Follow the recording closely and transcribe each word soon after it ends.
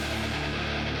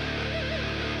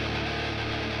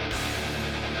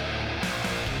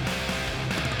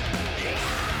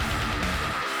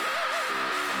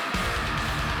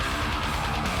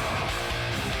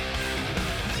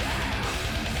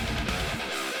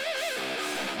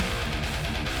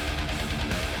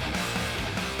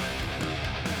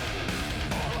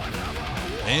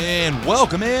And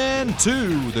welcome in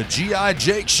to the G.I.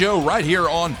 Jake Show right here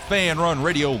on Fanrun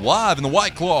Radio, live in the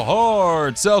White Claw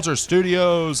Hard Seltzer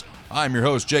Studios. I'm your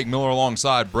host, Jake Miller,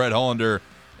 alongside Brett Hollander,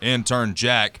 intern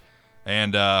Jack,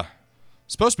 and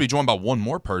supposed to be joined by one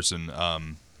more person.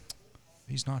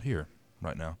 He's not here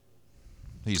right now.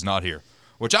 He's not here,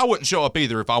 which I wouldn't show up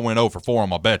either if I went 0 for 4 on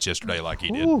my bets yesterday like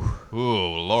he did. Ooh,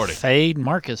 Lordy. Fade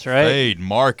Marcus, right? Fade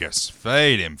Marcus.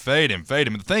 Fade him.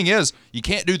 The thing is, you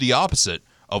can't do the opposite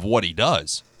of what he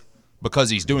does because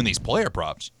he's doing these player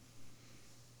props.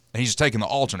 And he's just taking the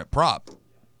alternate prop.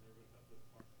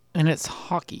 And it's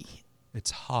hockey.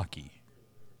 It's hockey.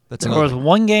 There was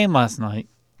one game last night.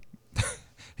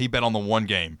 He bet on the one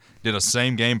game, did a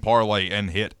same game parlay,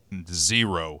 and hit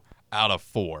 0 out of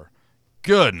 4.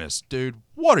 Goodness, dude,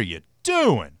 what are you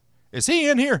doing? Is he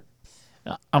in here?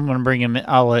 I'm going to bring him in.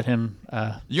 I'll let him.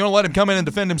 You going to let him come in and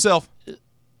defend himself?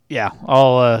 Yeah,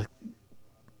 I'll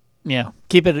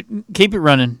keep it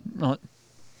running.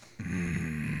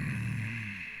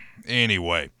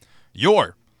 Anyway,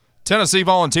 your Tennessee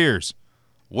Volunteers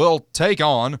will take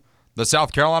on the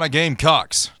South Carolina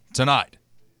Gamecocks tonight.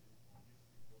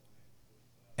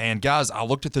 And guys, I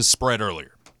looked at this spread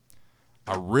earlier.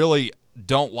 I really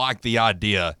don't like the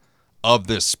idea of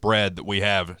this spread that we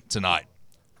have tonight.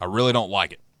 I really don't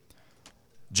like it.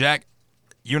 Jack,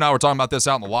 you and I were talking about this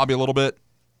out in the lobby a little bit,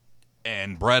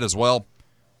 and Brett as well.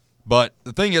 But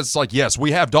the thing is, like, yes,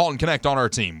 we have Dalton Connect on our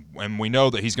team, and we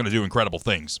know that he's going to do incredible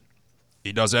things.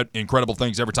 He does incredible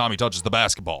things every time he touches the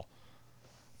basketball.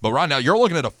 But right now, you're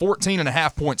looking at a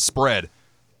 14.5-point spread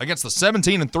against the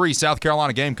 17-3 South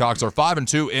Carolina Gamecocks, or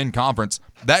 5-2 in conference.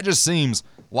 That just seems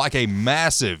like a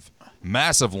massive,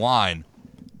 massive line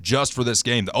just for this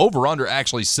game. The over-under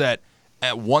actually set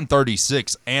at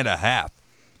 136.5.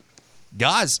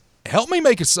 Guys, help me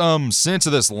make some sense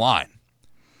of this line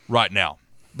right now.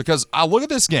 Because I look at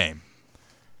this game,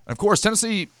 and of course,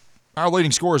 Tennessee, our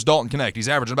leading scorer is Dalton Connect. He's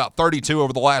averaging about 32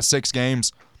 over the last 6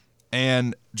 games.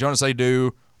 And Jonas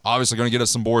Adu, obviously going to get us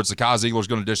some boards. Zakai Ziegler's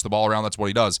going to dish the ball around. That's what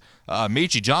he does.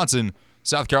 Michi Johnson,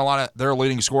 South Carolina, their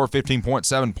leading scorer,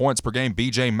 15.7 points per game.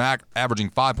 BJ Mack averaging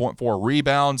 5.4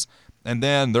 rebounds. And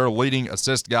then their leading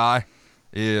assist guy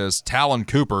is Talon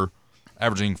Cooper,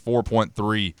 averaging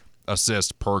 4.3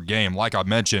 assists per game. Like I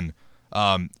mentioned,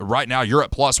 right now you're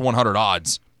at plus 100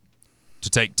 odds to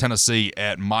take Tennessee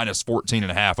at minus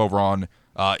 14.5 over on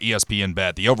ESPN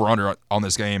Bet. The over-under on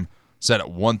this game set at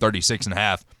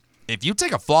 136.5. If you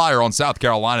take a flyer on South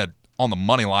Carolina on the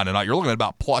money line tonight, you're looking at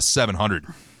about plus 700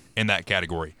 in that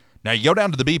category. Now you go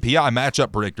down to the BPI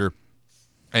matchup predictor,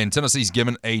 and Tennessee's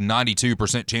given a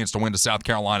 92% chance to win to South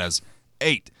Carolina's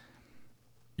 8.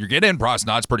 Your get-in price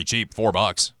now, it's pretty cheap,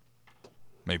 $4.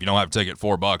 Maybe if you don't have a ticket,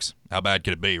 $4. How bad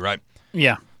could it be, right?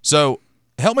 Yeah. So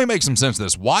help me make some sense of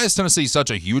this. Why is Tennessee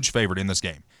such a huge favorite in this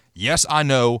game? Yes, I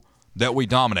know that we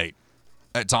dominate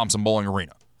at Thompson-Boling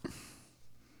Arena.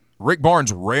 Rick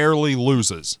Barnes rarely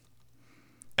loses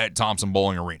at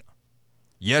Thompson-Boling Arena.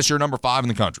 Yes, you're number 5 in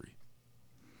the country.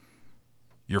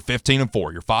 You're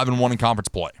 15-4. You're 5-1 in conference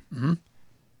play. Mm-hmm.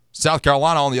 South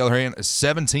Carolina, on the other hand, is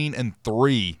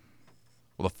 17-3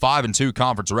 with a 5-2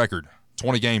 conference record,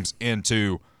 20 games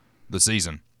into the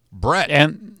season. Brett.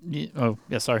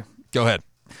 Sorry. Go ahead.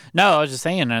 No, I was just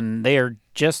saying, and they are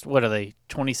just, what are they,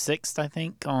 26th, I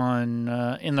think, on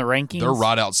in the rankings? They're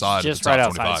right outside just the top right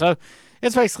 25. outside. So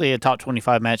it's basically a top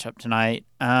 25 matchup tonight.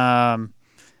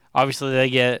 Obviously, they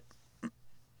get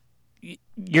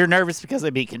 – you're nervous because they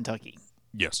beat Kentucky.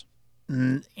 Yes.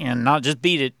 And not just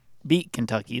beat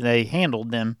Kentucky. They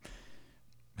handled them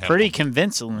pretty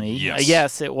convincingly.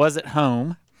 Yes. It was at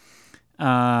home.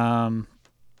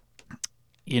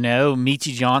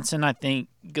 Michi Johnson, I think,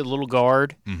 good little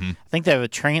guard. Mm-hmm. I think they have a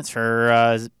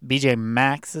transfer. BJ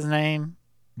Mack's his name.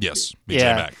 Yes,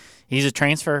 BJ Mack. He's a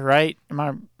transfer, right? Am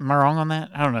I wrong on that?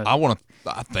 I don't know.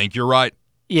 I think you're right.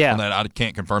 Yeah. On that. I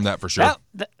can't confirm that for sure.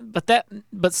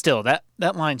 But still, that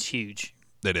line's huge.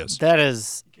 It is. That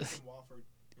is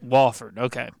Wofford.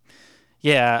 Okay.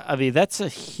 Yeah, I mean, that's a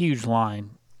huge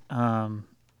line. I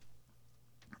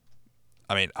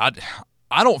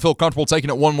don't feel comfortable taking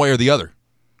it one way or the other.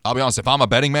 I'll be honest, if I'm a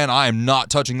betting man, I am not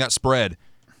touching that spread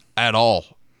at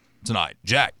all tonight.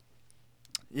 Jack.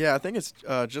 Yeah, I think it's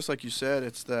just like you said,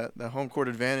 it's that home court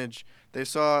advantage. They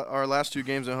saw our last 2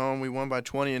 games at home. We won by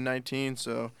 20 and 19,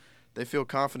 so they feel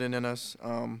confident in us.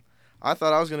 I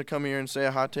thought I was going to come here and say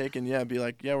a hot take and, be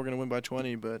like, we're going to win by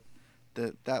 20, but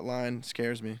that line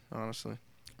scares me, honestly.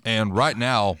 And right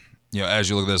now, as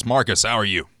you look at this, Marcus, how are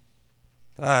you?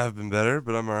 I've been better,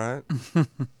 but I'm all right.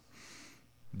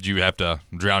 Did you have to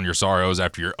drown your sorrows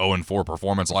after your 0-4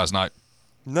 performance last night?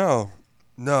 No.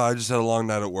 No, I just had a long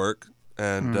night at work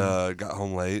and got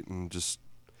home late and just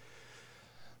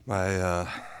my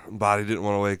body didn't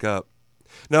want to wake up.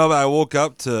 No, but I woke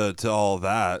up to all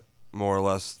that, more or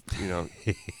less,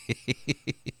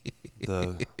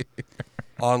 the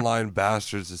online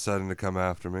bastards deciding to come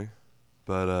after me.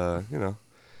 But,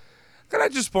 can I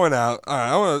just point out, all right,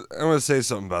 I want to say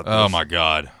something about this. Oh, my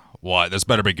God. What? This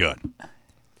better be good.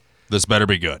 This better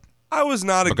be good. I was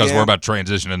not Because we're about to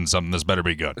transition into something. This better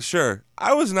be good. Sure.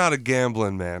 I was not a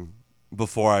gambling man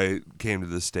before I came to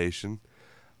this station.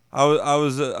 I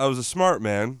was a smart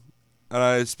man, and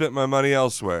I spent my money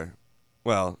elsewhere.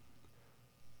 Well,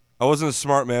 I wasn't a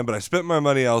smart man, but I spent my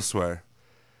money elsewhere.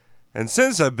 And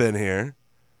since I've been here,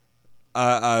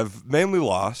 I've mainly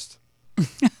lost.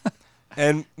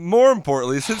 And more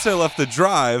importantly, since I left the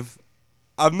drive,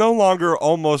 I'm no longer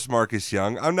almost Marcus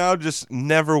Young. I'm now just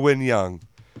never win young.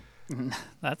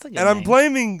 That's a good And I'm name.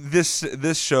 blaming this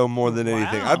show more than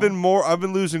anything. Wow. I've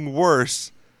been losing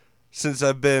worse since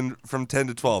I've been from 10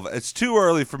 to 12. It's too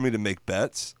early for me to make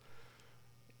bets.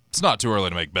 It's not too early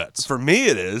to make bets. For me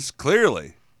it is,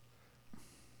 clearly.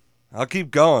 I'll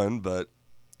keep going, but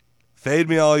fade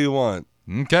me all you want,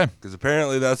 Okay. because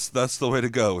apparently that's the way to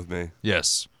go with me.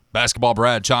 Yes. Basketball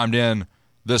Brad chimed in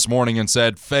this morning and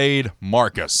said, fade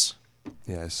Marcus.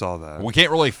 Yeah, I saw that. We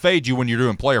can't really fade you when you're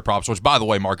doing player props, which, by the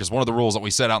way, Marcus, one of the rules that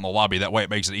we set out in the lobby, that way it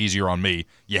makes it easier on me.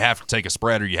 You have to take a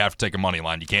spread or you have to take a money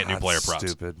line. You can't do That's player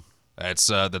props. stupid. That's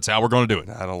how we're going to do it.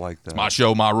 I don't like that. My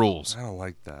show, my rules. I don't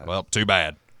like that. Well, too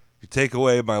bad. You take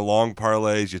away my long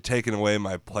parlays. You're taking away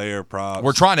my player props.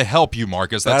 We're trying to help you,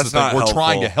 Marcus. That's the That's thing. not We're helpful.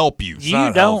 trying to help you. You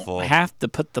not don't helpful. have to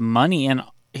put the money in.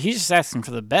 He's just asking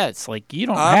for the bets. Like, you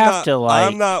don't have to,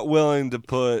 like. I'm not willing to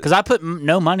put. Because I put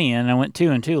no money in, and I went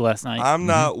 2-2 last night. I'm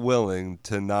not willing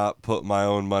to not put my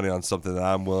own money on something that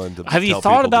I'm willing to. Have you tell thought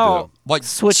people to about do. Like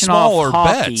switching smaller off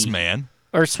hockey? bets, man.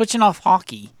 Or switching off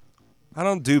hockey? I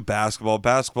don't do basketball.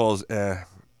 Basketball's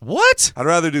What? I'd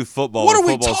rather do football. What when are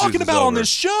we football talking season's about on over. this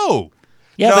show?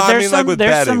 Yeah, No, but I there's mean, like some with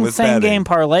there's betting, some with same betting. game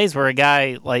parlays where a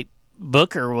guy like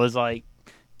Booker was like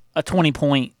a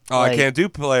 20-point. Oh, I can't do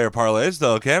player parlays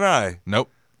though, can I? Nope.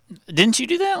 Didn't you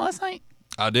do that last night?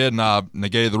 I did, and I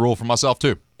negated the rule for myself,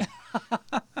 too. Yep.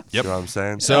 You know what I'm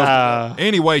saying? So,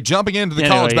 anyway, jumping into the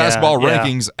Anyway, college basketball yeah.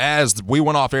 rankings, as we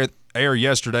went off air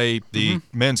yesterday, the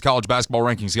men's college basketball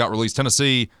rankings got released.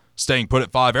 Tennessee staying put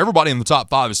at 5. Everybody in the top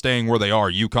 5 is staying where they are.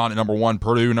 UConn at number 1,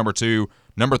 Purdue number 2,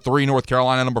 number 3, North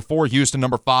Carolina number 4, Houston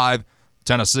number 5,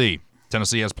 Tennessee.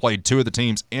 Tennessee has played 2 of the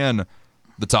teams in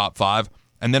the top 5.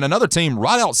 And then another team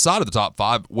right outside of the top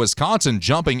 5, Wisconsin,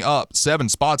 jumping up 7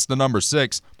 spots to number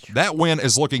 6. That win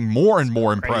is looking more and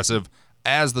more impressive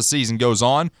as the season goes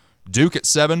on. Duke at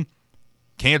 7,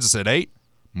 Kansas at 8,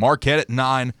 Marquette at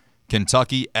 9,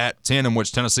 Kentucky at 10, in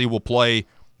which Tennessee will play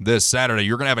this Saturday.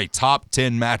 You're going to have a top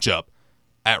 10 matchup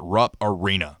at Rupp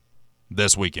Arena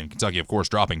this weekend. Kentucky, of course,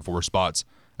 dropping 4 spots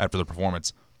after the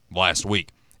performance last week.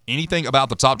 Anything about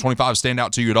the top 25 stand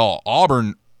out to you at all?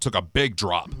 Auburn took a big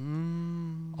drop.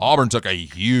 Auburn took a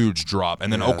huge drop,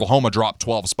 and then Oklahoma dropped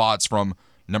 12 spots from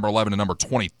number 11 to number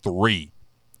 23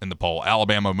 in the poll.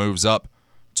 Alabama moves up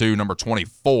to number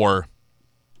 24.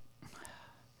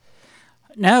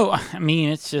 No, I mean,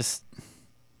 it's just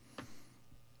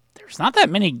there's not that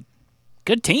many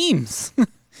good teams.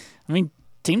 I mean,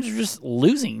 teams are just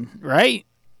losing, right?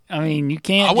 I mean, you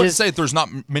can't. I wouldn't just, say there's not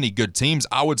many good teams.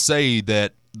 I would say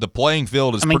that the playing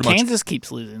field is I mean, pretty much. Kansas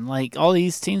keeps losing. Like all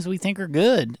these teams we think are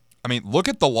good. I mean, look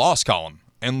at the loss column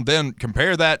and then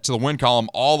compare that to the win column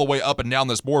all the way up and down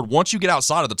this board. Once you get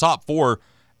outside of the top 4,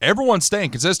 everyone's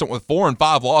staying consistent with 4 and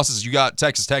 5 losses. You got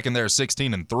Texas Tech in there at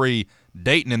 16-3,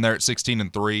 Dayton in there at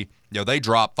 16-3. You know, they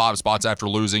dropped 5 spots after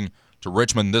losing to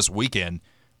Richmond this weekend.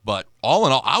 But all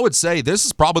in all, I would say this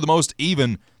is probably the most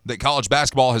even that college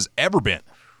basketball has ever been.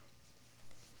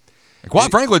 And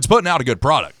quite frankly, it's putting out a good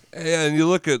product. And you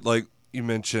look at, like you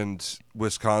mentioned,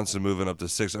 Wisconsin moving up to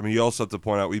 6. I mean, you also have to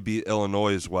point out we beat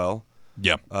Illinois as well.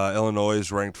 Yeah. Illinois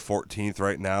is ranked 14th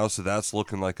right now, so that's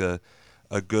looking like a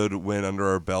good win under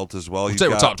our belt as well. I'd say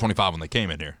we're top 25 when they came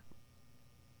in here.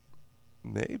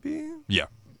 Maybe. Yeah.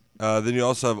 Then you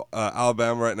also have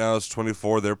Alabama right now is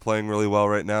 24. They're playing really well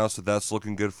right now, so that's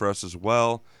looking good for us as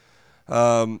well.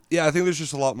 I think there's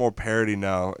just a lot more parity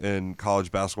now in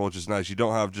college basketball, which is nice. You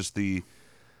don't have just the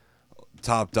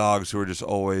top dogs who are just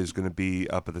always going to be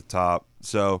up at the top.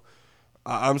 So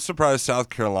I'm surprised South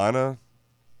Carolina,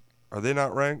 are they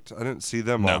not ranked? I didn't see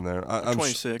them No. on there. I'm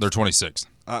 26. They're 26th.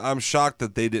 I'm shocked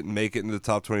that they didn't make it into the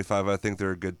top 25. I think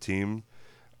they're a good team,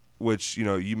 which,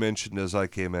 you mentioned as I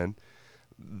came in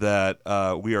that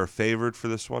we are favored for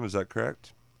this one. Is that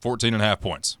correct? 14.5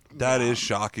 points. That is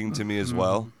shocking to me as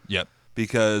well. Yep.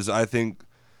 Because I think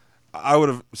I would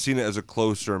have seen it as a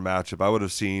closer matchup. I would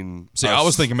have seen. See, I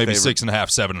was thinking maybe favored.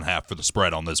 6.5, 7.5 for the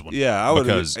spread on this one. Yeah, I would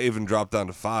because, have even dropped down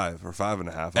to 5 or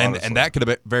 5.5. and that could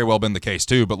have very well been the case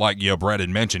too. But like Brett had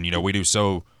mentioned, we do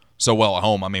so well at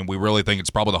home. I mean, we really think it's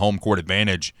probably the home court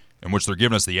advantage in which they're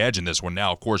giving us the edge in this one.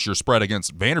 Now, of course, your spread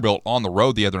against Vanderbilt on the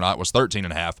road the other night was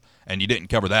 13.5, and you didn't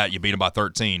cover that. You beat them by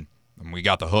 13, and we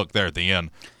got the hook there at the end.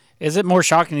 Is it more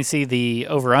shocking to see the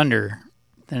over/under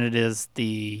than it is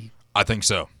the I think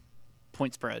so.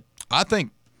 point spread? I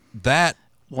think that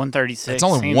 136. It's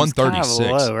only seems 136.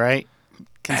 Kind of low, right?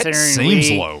 that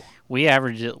seems low. We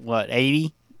average it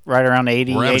 80, right around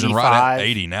 80, We're averaging 85. right at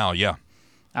 80 now. Yeah,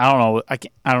 I don't know.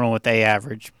 I don't know what they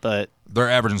average, but they're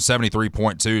averaging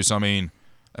 73.2. So I mean,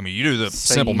 you do the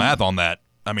simple math on that.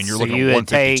 I mean, you're looking at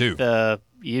 152.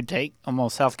 You'd take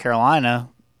almost South Carolina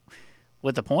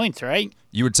with the points, right?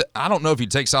 You would. I don't know if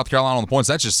you'd take South Carolina on the points.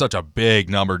 That's just such a big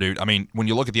number, dude. I mean, when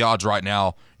you look at the odds right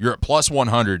now, you're at plus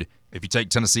 100 if you take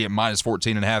Tennessee at minus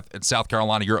 14.5. At South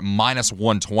Carolina, you're at minus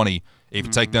 120 if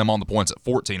you take them on the points at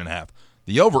 14.5.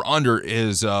 The over/under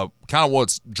is kind of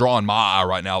what's drawing my eye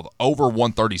right now. The over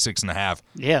 136.5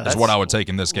 is what I would take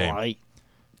in this game. Right.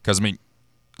 Because, I mean,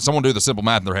 someone do the simple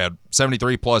math in their head.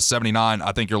 73 plus 79,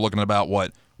 I think you're looking at about,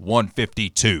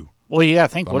 152. Well, you got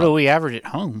to think, what do we average at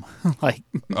home? At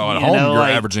home, you're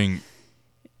averaging,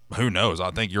 who knows?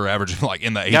 I think you're averaging,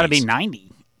 in the 80s. Got to be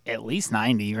 90, at least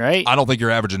 90, right? I don't think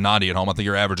you're averaging 90 at home. I think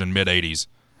you're averaging mid-80s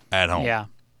at home. Yeah.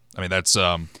 I mean, that's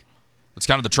it's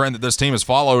kind of the trend that this team has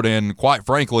followed, and quite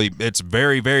frankly, it's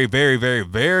very, very, very, very,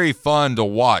 very fun to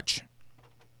watch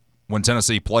when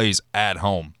Tennessee plays at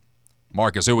home.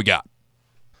 Marcus, who we got?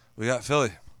 We got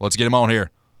Philly. Let's get him on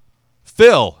here.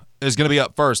 Phil is going to be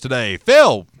up first today.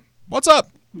 Phil, what's up?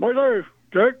 What there,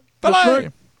 Jake? Philly.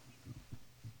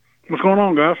 What's going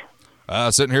on,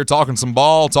 guys? Sitting here talking some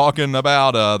ball, talking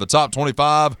about the top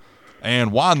 25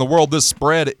 and why in the world this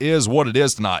spread is what it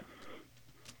is tonight.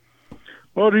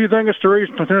 Well, do you think it's the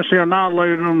reason Tennessee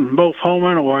annihilated them both home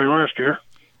and away last year?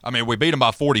 I mean, we beat them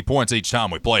by 40 points each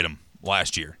time we played them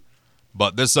last year.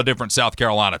 But this is a different South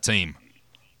Carolina team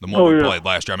than what we played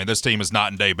last year. I mean, this team is night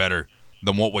and day better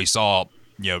than what we saw,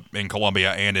 in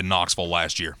Columbia and in Knoxville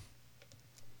last year.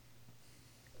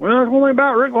 Well, that's one thing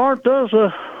about Rick Lawrence does,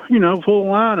 pull the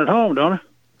line at home, don't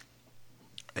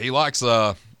he? He likes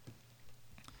to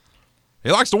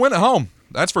win at home.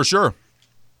 That's for sure.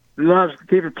 He likes to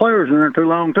keep his players in there too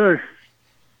long, too.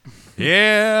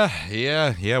 Yeah.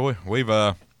 We've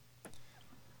I've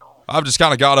just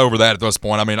kind of got over that at this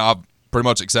point. I mean, I've pretty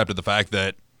much accepted the fact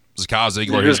that Zakai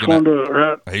Ziegler, he's just going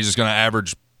to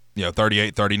average,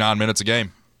 38, 39 minutes a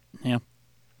game. Yeah.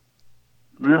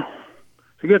 Yeah.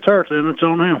 If he gets hurt, then it's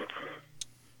on him.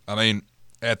 I mean,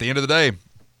 at the end of the day,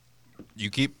 you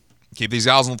keep these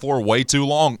guys on the floor way too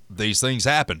long, these things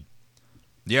happen.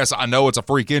 Yes, I know it's a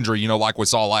freak injury, like we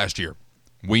saw last year.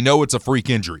 We know it's a freak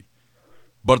injury.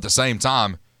 But at the same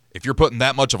time, if you're putting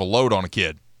that much of a load on a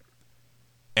kid,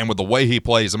 and with the way he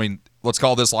plays, I mean, let's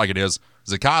call this like it is.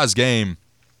 Zakai's game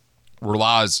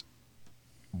relies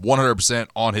 100%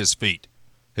 on his feet,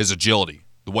 his agility,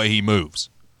 the way he moves.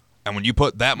 And when you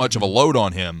put that much of a load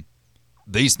on him,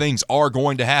 these things are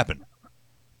going to happen.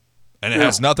 And it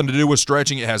has nothing to do with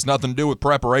stretching. It has nothing to do with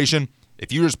preparation.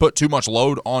 If you just put too much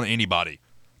load on anybody,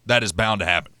 that is bound to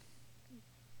happen.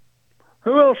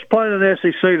 Who else is playing in the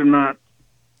SEC tonight?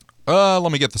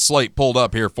 Let me get the slate pulled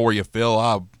up here for you, Phil.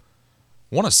 I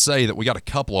want to say that we got a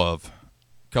couple of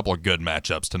good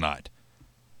matchups tonight.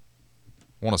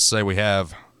 I want to say we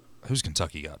have – who's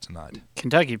Kentucky got tonight?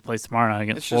 Kentucky plays tomorrow night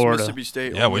against It's Florida. just Mississippi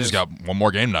State. Yeah, we just got one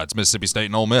more game tonight. It's Mississippi State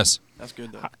and Ole Miss. That's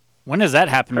good, though. When does that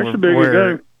happen? That should be a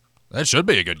good game. That should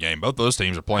be a good game. Both those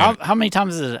teams are playing. How many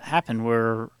times has it happened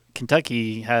where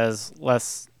Kentucky has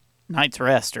less night's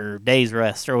rest or days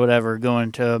rest or whatever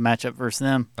going to a matchup versus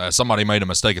them? Somebody made a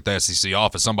mistake at the SEC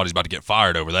office. Somebody's about to get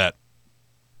fired over that.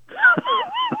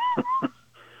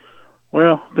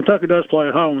 Well, Kentucky does play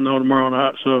at home, though, tomorrow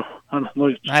night, so at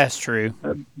least That's true.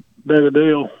 big a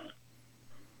deal.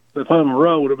 If they play on the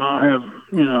road, it might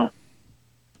have,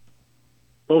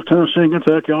 both Tennessee and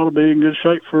Kentucky ought to be in good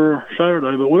shape for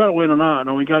Saturday. But we got to win tonight,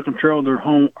 and we got to control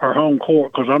our home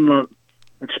court because I'm not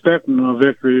expecting a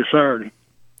victory this Saturday.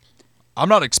 I'm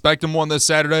not expecting one this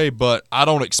Saturday, but I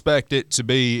don't expect it to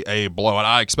be a blowout.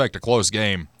 I expect a close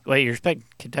game. Wait, you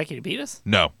expect Kentucky to beat us?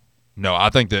 No. I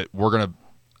think that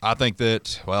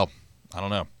I don't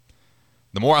know.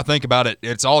 The more I think about it,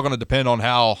 it's all going to depend on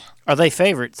how. Are they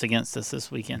favorites against us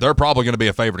this weekend? They're probably going to be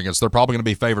a favorite against. They're probably going to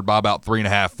be favored by about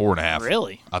 3.5, 4.5.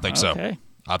 Really? I think Okay. so.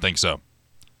 I think so.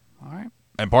 All right.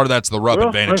 And part of that's the rub Well,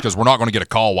 advantage because we're not going to get a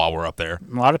call while we're up there.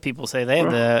 A lot of people say they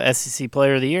have the SEC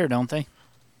Player of the Year, don't they?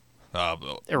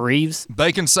 Reeves.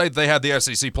 They can say they have the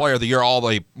SEC Player of the Year all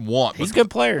they want. He's a good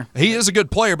player. He is a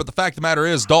good player, but the fact of the matter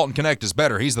is Dalton Connect is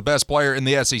better. He's the best player in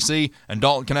the SEC, and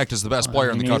Dalton Connect is the best player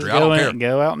in the country. I don't care.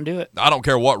 Go out and do it. I don't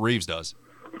care what Reeves does.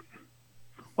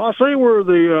 Well, I see where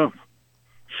the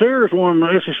Sears won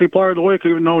the SEC Player of the Week,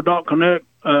 even though Doc Connect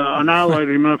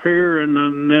annihilated him up here,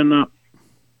 and then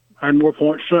had more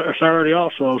points Saturday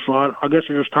also. So I guess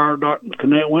they're just tired of Doc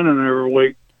Connect winning every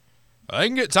week. They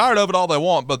can get tired of it all they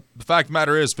want, but the fact of the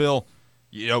matter is, Phil,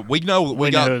 we know we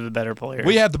got know the better player.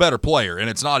 We have the better player, and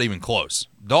it's not even close.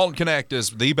 Dalton Connect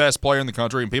is the best player in the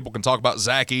country, and people can talk about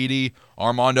Zach Edey,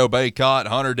 Armando Baycott,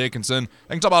 Hunter Dickinson.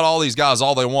 They can talk about all these guys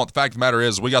all they want. The fact of the matter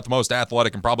is we got the most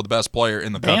athletic and probably the best player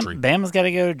in the country. Bama's got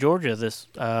to go to Georgia this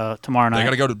tomorrow night. They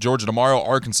got to go to Georgia tomorrow,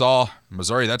 Arkansas,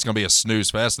 Missouri. That's going to be a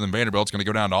snooze fest, and then Vanderbilt's going to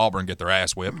go down to Auburn and get their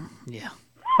ass whipped. Yeah.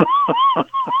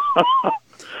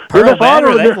 Pearl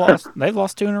Banner, they've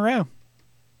lost 2 in a row.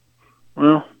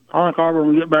 Well, I think Auburn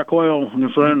will get back well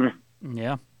against Sandy.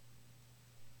 Yeah.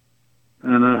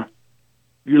 And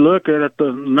you look at it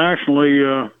nationally,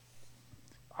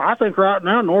 I think right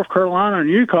now North Carolina and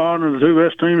UConn are the 2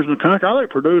 best teams in the country. I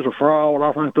think Purdue's a fraud.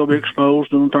 I think they'll be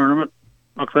exposed in the tournament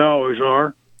like they always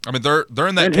are. I mean, they're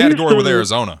in that category with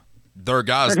Arizona. They're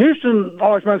guys. And Houston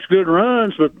always makes good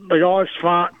runs, but they always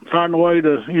find a way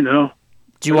to,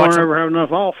 Did you watch never have enough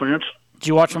offense. Did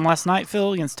you watch them last night,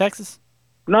 Phil, against Texas?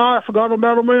 No, I forgot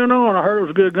about them being on. I heard it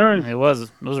was a good game. It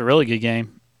was a really good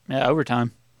game. Yeah,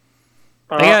 overtime.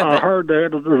 I heard that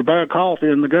there was a bad call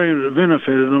in the game that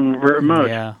benefited them very much.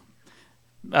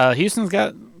 Yeah. Houston's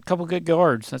got a couple good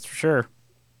guards, that's for sure.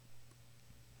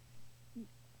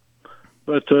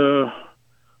 But, the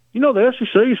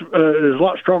SEC is a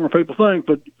lot stronger than people think.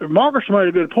 But Marcus made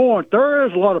a good point. There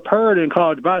is a lot of parity in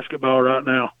college basketball right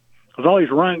now. Because all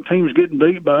these ranked teams getting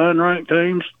beat by unranked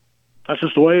teams. That's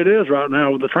just the way it is right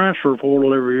now with the transfer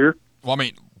portal every year. Well, I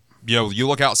mean, you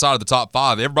look outside of the top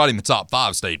 5. Everybody in the top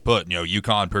 5 stayed put.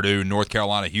 UConn, Purdue, North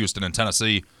Carolina, Houston, and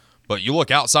Tennessee. But you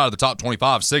look outside of the top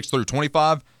 25, 6 through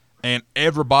 25, and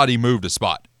everybody moved a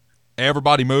spot.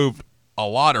 Everybody moved a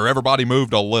lot, or everybody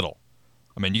moved a little.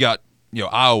 I mean, you got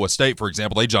Iowa State, for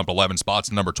example. They jumped 11 spots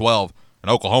to number 12, and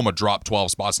Oklahoma dropped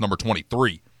 12 spots to number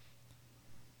 23.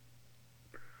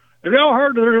 Have y'all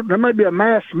heard there may be a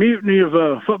mass mutiny of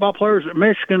football players at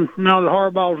Michigan now that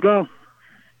Harbaugh's gone?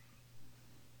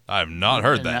 I have not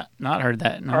heard that. Not heard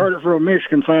that, no. I heard it from a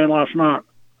Michigan fan last night.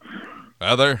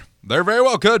 Well, there very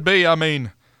well could be. I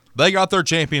mean, they got their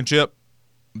championship.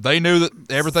 They knew that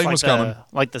everything was coming.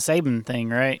 Like the Saban thing,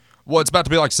 right? Well, it's about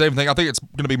to be like the same thing. I think it's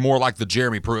going to be more like the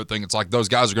Jeremy Pruitt thing. It's like those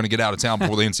guys are going to get out of town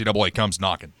before the NCAA comes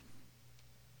knocking.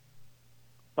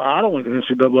 I don't think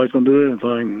the NCAA's going to do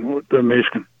anything with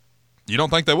Michigan. You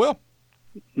don't think they will?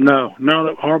 No. Now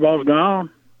that Harbaugh's gone,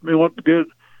 what have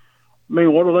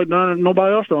they done that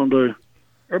nobody else don't do?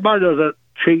 Everybody does that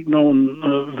cheating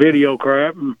on video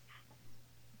crap.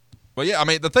 Well, yeah, I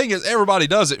mean, the thing is, everybody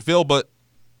does it, Phil, but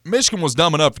Michigan was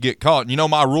dumb enough to get caught. And you know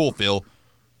my rule, Phil.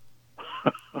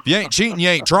 If you ain't cheating, you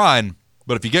ain't trying.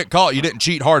 But if you get caught, you didn't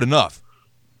cheat hard enough.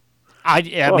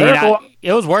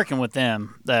 It was working with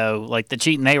them, though, like the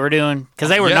cheating they were doing. Because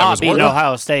they were not beating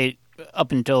Ohio State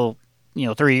up until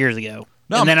 3 years ago.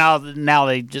 No, and then now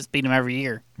they just beat them every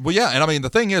year. Well, yeah, and I mean, the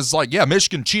thing is,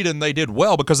 Michigan cheated and they did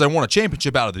well because they won a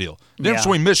championship out of the deal. The difference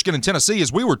between Michigan and Tennessee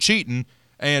is we were cheating,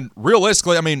 and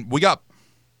realistically, I mean, we got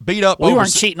beat up. We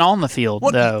weren't cheating on the field,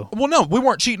 though. Well, no, we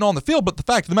weren't cheating on the field, but the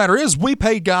fact of the matter is we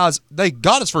paid guys, they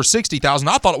got us for $60,000.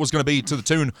 I thought it was going to be to the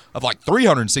tune of like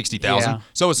 $360,000. Yeah.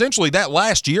 So essentially that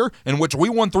last year in which we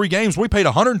won 3 games, we paid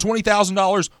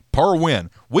 $120,000 per win.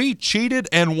 We cheated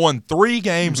and won 3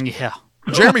 games. Yeah.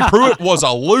 Jeremy Pruitt was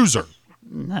a loser.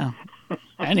 No.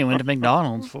 And he went to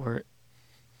McDonald's for it.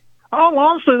 Oh,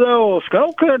 honestly, though,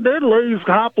 Skullcut did leave a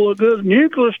couple of good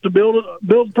nucleus to build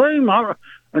a team.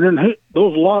 And then there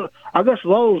was a lot. I guess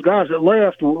those guys that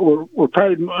left were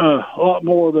paid a lot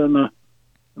more than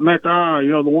met the eye.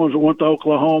 The ones that went to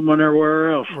Oklahoma and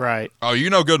everywhere else. Right. Oh,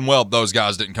 you know good and well those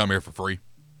guys didn't come here for free.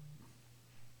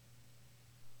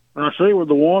 And I see where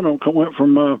the one went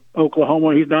from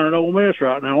Oklahoma. He's down at Ole Miss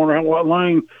right now. I wonder what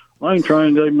Lane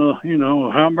Train gave him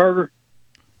a hamburger.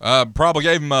 Probably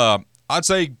gave him I'd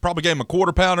say probably gave him a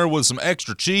quarter pounder with some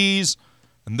extra cheese,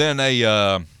 and then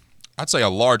I'd say a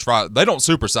large fry. They don't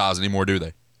supersize anymore, do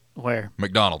they? Where?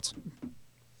 McDonald's.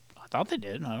 I thought they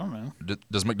did. I don't know.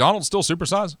 Does McDonald's still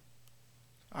supersize?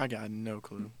 I got no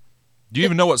clue. Do you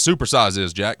even know what supersize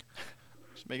is, Jack?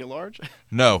 Just make it large?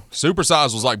 No.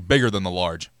 Supersize was like bigger than the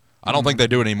large. I don't think they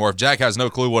do it anymore. If Jack has no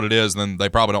clue what it is, then they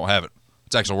probably don't have it.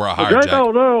 It's actually where I hired Jake. Jack.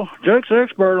 Oh, no. Jake's the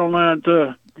expert on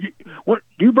that. What,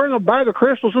 do you bring a bag of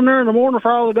crystals in there in the morning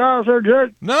for all the guys there,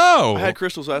 Jake? No. I had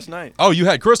crystals last night. Oh, you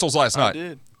had crystals last night? I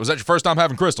did. Was that your first time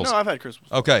having crystals? No, I've had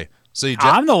crystals. Okay. See, Jack,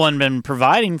 I'm the one been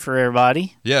providing for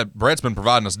everybody. yeah, Brett's been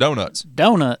providing us donuts.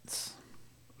 Donuts.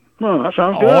 Oh, that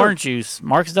sounds good. Orange juice.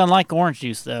 Marcus doesn't like orange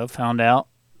juice, though, found out.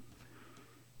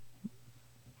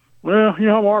 Well, you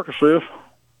know how Marcus is.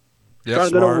 Yeah, Trying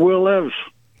to get over Will Levis.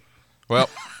 Well,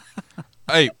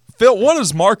 hey, Phil, what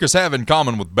does Marcus have in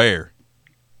common with Bear?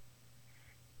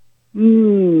 Well,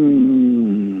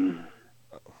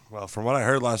 from what I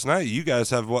heard last night, you guys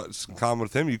have what's in common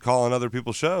with him. You call on other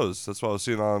people's shows. That's what I was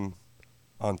seeing on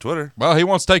Twitter. Well, he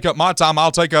wants to take up my time.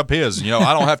 I'll take up his. You know,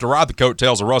 I don't have to ride the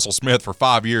coattails of Russell Smith for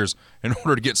 5 years in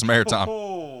order to get some airtime.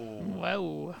 Whoa.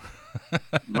 Well,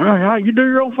 yeah, you do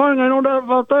your own thing. Ain't no doubt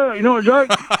about that. You know what,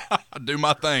 Jake? I do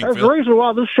my thing, That's Phil. the reason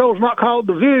why this show's not called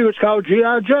The View. It's called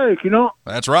G.I. Jake, you know?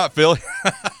 That's right, Philly.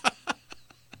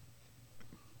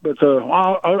 But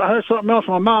I had something else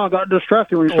in my mind. I got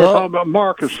distracted when you started talking about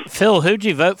Marcus. Phil, who'd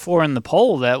you vote for in the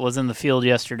poll that was in the field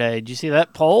yesterday? Did you see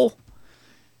that poll?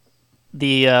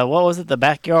 The, what was it, the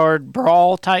backyard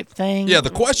brawl type thing? Yeah,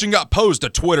 the question got posed to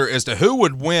Twitter as to who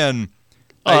would win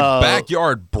a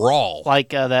backyard brawl. Like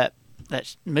that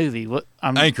movie.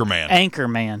 Anchorman.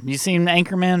 Anchorman. You seen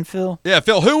Anchorman, Phil? Yeah,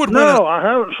 Phil, who would win? No, I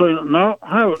haven't seen it. No,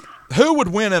 I haven't. Who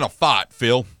would win in a fight,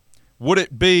 Phil? Would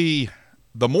it be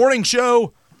the morning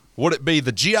show? Would it be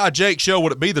the G.I. Jake show?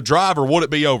 Would it be the drive, or would it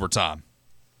be overtime?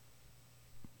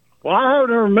 Well, I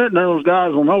haven't ever met none of those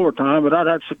guys on overtime, but I'd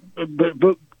have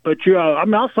to. But you, I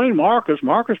mean, I've seen Marcus.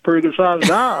 Marcus, pretty good sized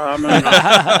guy.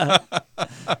 I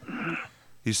mean,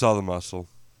 He saw the muscle.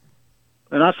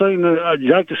 and I seen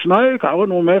Jake the Snake. I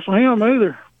wouldn't want to mess with him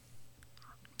either.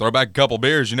 Throw back a couple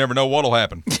beers. You never know what'll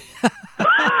happen.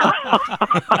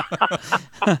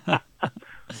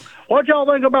 What y'all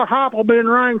think about Heupel being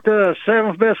ranked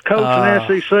seventh best coach in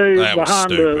the SEC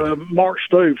behind Mark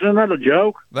Stoops? Isn't that a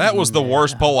joke? That was the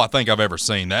worst poll I think I've ever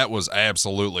seen. That was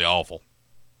absolutely awful.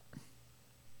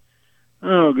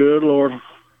 Oh, good Lord.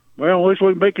 Well, at least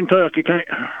we can beat Kentucky.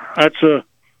 That's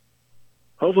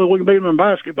hopefully we can beat them in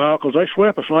basketball because they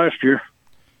swept us last year.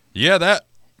 Yeah, that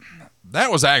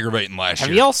was aggravating last year.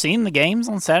 Have y'all seen the games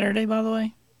on Saturday, by the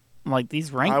way? Like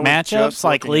these ranked matchups,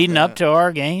 like leading up to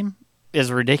our game is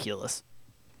ridiculous.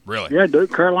 Really? Yeah,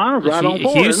 Duke, Carolina's right on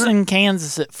point. Houston,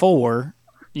 Kansas at 4.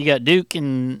 You got Duke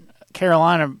and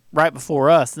Carolina right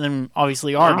before us, and then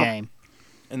obviously our game.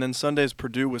 And then Sunday's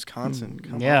Purdue, Wisconsin.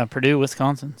 Purdue,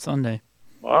 Wisconsin, Sunday.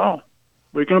 Wow.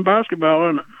 Weekend of basketball,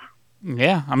 isn't it?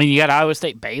 Yeah. I mean, you got Iowa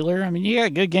State, Baylor. I mean, you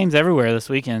got good games everywhere this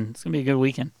weekend. It's going to be a good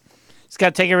weekend. Just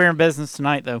got to take care of business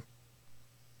tonight, though.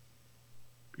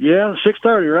 Yeah,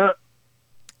 6:30, right?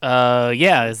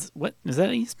 Yeah. Is that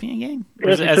an ESPN game?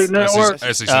 SEC Network.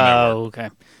 SEC Network. Oh, okay.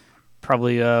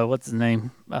 Probably, what's his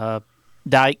name?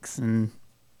 Dykes and...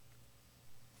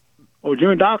 Oh,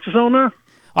 Jimmy Dykes is on there?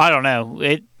 I don't know.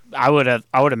 I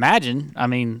would imagine. I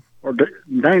mean... Or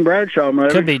Dane Bradshaw,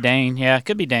 maybe. Could be Dane. Yeah,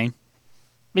 could be Dane.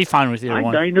 Be fine with either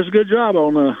one. Dane does a good job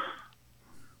on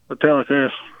the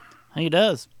telecast. He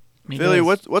does. Philly,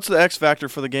 what's the X factor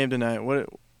for the game tonight?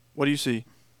 What do you see?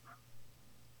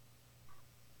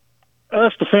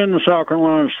 Us defending the South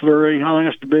Carolina's 3. I think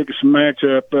that's the biggest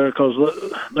matchup because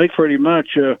they pretty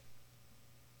much,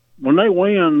 when they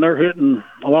win, they're hitting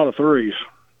a lot of threes.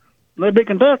 They beat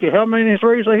Kentucky. How many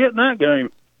threes they hit in that game?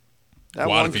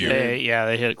 Quite a few.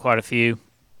 They hit quite a few.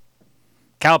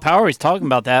 Calipari's talking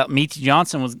about that. Meechie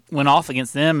Johnson went off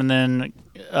against them, and then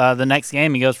the next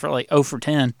game he goes for like 0 for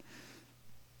 10.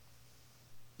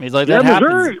 He's like, that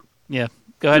happens. Missouri. Yeah,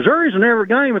 go ahead. Missouri's in every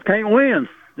game but can't win.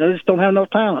 They just don't have enough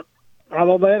talent.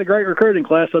 Although they had a great recruiting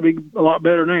class, they'll be a lot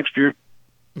better next year.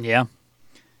 Yeah.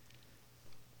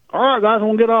 All right, guys, I'm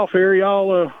going to get off here.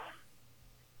 Y'all,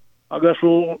 I guess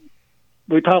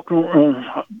we talk.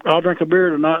 I'll drink a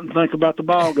beer tonight and think about the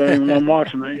ball game when I'm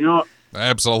watching it. You know what?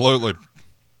 Absolutely.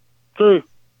 See.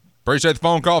 Appreciate the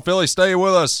phone call, Philly. Stay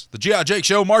with us. The G.I. Jake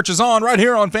Show marches on right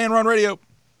here on Fanrun Radio.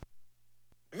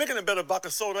 Making a better vodka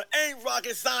soda ain't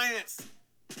rocket science.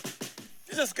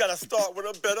 You just gotta start with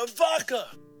a better vodka.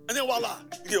 And then voila,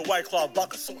 you get White Claw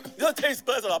vodka soda. Your taste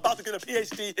buds are about to get a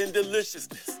PhD in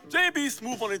deliciousness. JB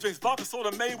Smooth Only drinks vodka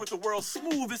soda made with the world's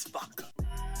smoothest vodka.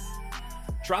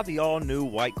 Try the all-new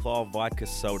White Claw vodka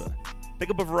soda. Pick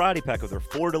up a variety pack of their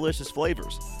 4 delicious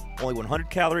flavors. Only 100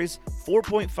 calories,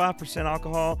 4.5%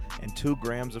 alcohol, and 2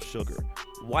 grams of sugar.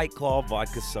 White Claw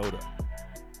vodka soda.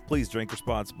 Please drink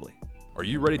responsibly. Are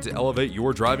you ready to elevate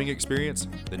your driving experience?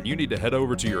 Then you need to head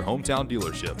over to your hometown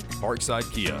dealership,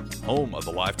 Parkside Kia, home of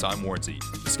the lifetime warranty.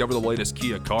 Discover the latest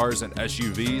Kia cars and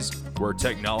SUVs where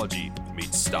technology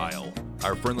meets style.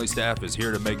 Our friendly staff is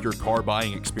here to make your car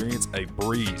buying experience a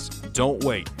breeze. Don't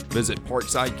wait. Visit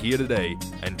Parkside Kia today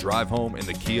and drive home in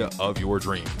the Kia of your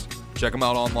dreams. Check them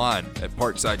out online at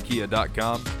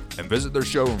parksidekia.com and visit their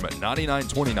showroom at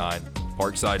 9929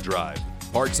 Parkside Drive.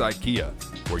 Parkside Kia,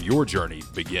 where your journey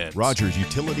begins. Rogers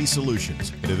Utility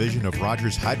Solutions, a division of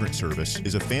Rogers Hydrant Service,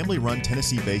 is a family-run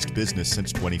Tennessee-based business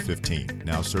since 2015.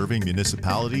 Now serving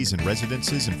municipalities and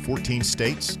residences in 14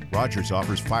 states, Rogers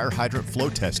offers fire hydrant flow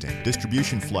testing,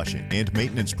 distribution flushing, and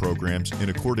maintenance programs in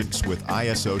accordance with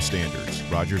ISO standards.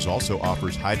 Rogers also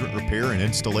offers hydrant repair and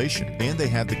installation, and they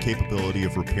have the capability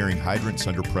of repairing hydrants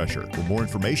under pressure. For more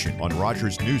information on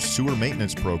Rogers' new sewer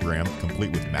maintenance program,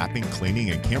 complete with mapping,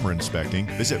 cleaning, and camera inspecting,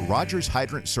 visit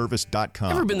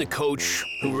RogersHydrantService.com. Ever been the coach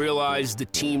who realized the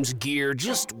team's gear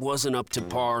just wasn't up to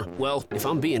par? Well, if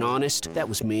I'm being honest, that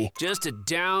was me. Just a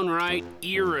downright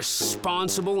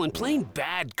irresponsible and plain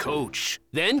bad coach.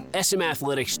 Then, SM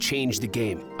Athletics changed the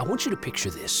game. I want you to picture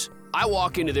this. I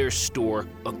walk into their store,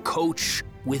 a coach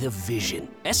with a vision.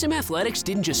 SM Athletics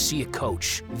didn't just see a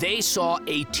coach. They saw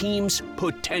a team's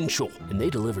potential, and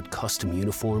they delivered custom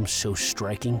uniforms so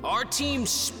striking. Our team's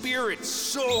spirit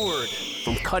soared.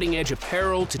 From cutting-edge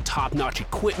apparel to top-notch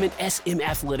equipment, SM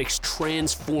Athletics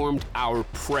transformed our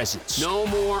presence. No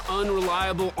more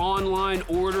unreliable online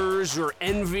orders or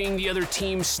envying the other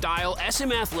team's style.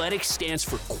 SM Athletics stands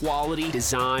for quality,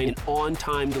 design, and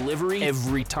on-time delivery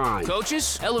every time.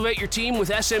 Coaches, elevate your team with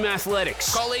SM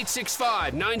Athletics. Call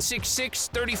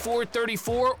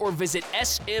 865-966-3434 or visit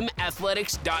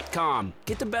smathletics.com.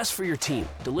 Get the best for your team,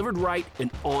 delivered right and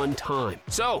on time.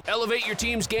 So, elevate your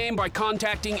team's game by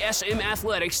contacting SM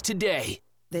Athletics today.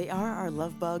 They are our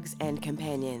love bugs and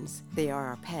companions. They are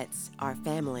our pets, our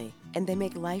family, and they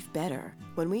make life better.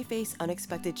 When we face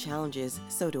unexpected challenges,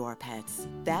 so do our pets.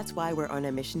 That's why we're on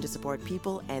a mission to support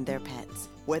people and their pets.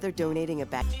 Whether donating a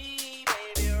bag...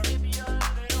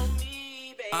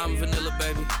 I'm vanilla,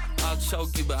 baby. I'll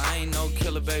choke you, but I ain't no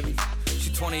killer, baby.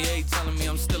 She 28, telling me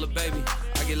I'm still a baby.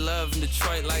 I get love in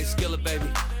Detroit like Skillet, baby.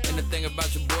 And the thing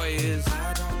about your boy is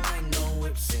I don't like no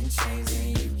whips and chains,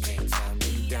 and you can't tie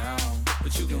me down.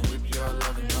 But you can whip your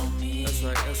lovin' on me. That's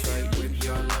right, whip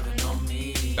your lovin' on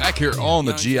me. Back here on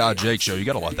the G.I. Jake Show, you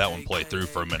got to let that one play through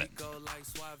for a minute. You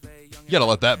got to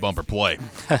let that bumper play.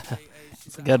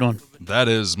 It's a good one. That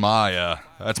is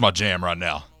that's my jam right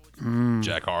now.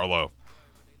 Jack Harlow.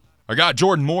 Our guy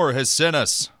Jordan Moore has sent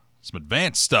us some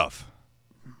advanced stuff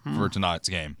for tonight's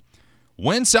game.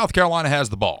 When South Carolina has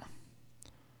the ball,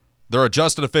 their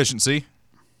adjusted efficiency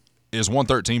is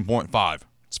 113.5.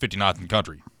 It's 59th in the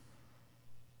country.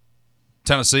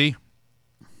 Tennessee,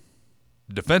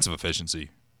 defensive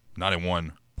efficiency,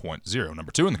 91.0,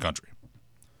 number 2 in the country.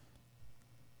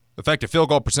 Effective field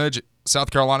goal percentage, South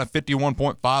Carolina,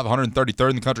 51.5, 133rd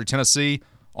in the country. Tennessee,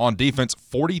 on defense,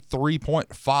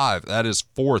 43.5. That is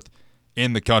 4th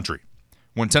in the country.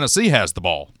 When Tennessee has the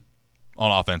ball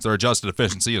on offense, their adjusted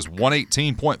efficiency is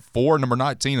 118.4, number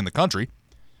 19 in the country.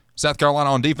 South Carolina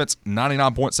on defense,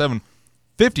 99.7,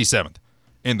 57th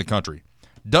in the country.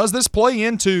 Does this play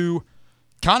into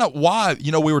kind of why,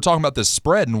 we were talking about this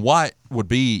spread and why it would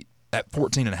be at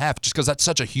 14.5, just because that's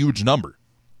such a huge number.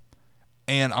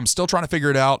 And I'm still trying to figure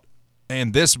it out,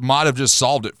 and this might have just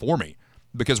solved it for me.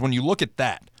 Because when you look at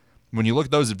that, when you look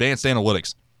at those advanced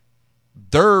analytics,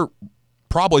 they're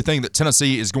probably thinking that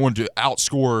Tennessee is going to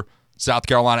outscore South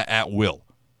Carolina at will.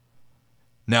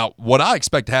 Now, what I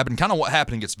expect to happen, kind of what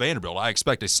happened against Vanderbilt, I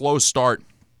expect a slow start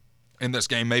in this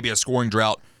game, maybe a scoring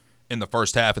drought in the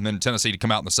first half, and then Tennessee to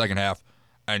come out in the second half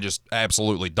and just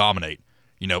absolutely dominate.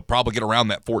 Probably get around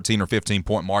that 14 or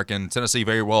 15-point mark, and Tennessee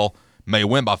very well may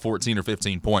win by 14 or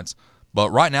 15 points.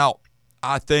 But right now,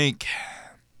 I think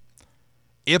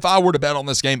if I were to bet on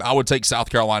this game, I would take South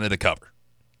Carolina to cover.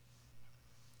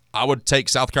 I would take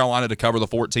South Carolina to cover the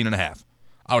 14.5.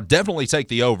 I would definitely take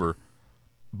the over,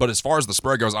 but as far as the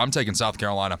spread goes, I'm taking South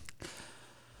Carolina.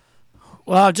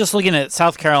 Well, just looking at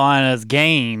South Carolina's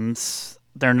games,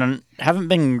 they haven't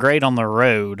been great on the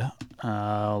road.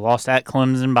 Lost at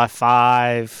Clemson by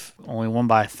 5, only won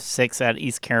by 6 at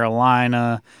East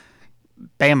Carolina.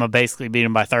 Bama basically beat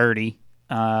them by 30.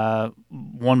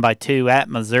 Won by 2 at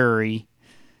Missouri.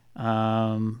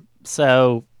 But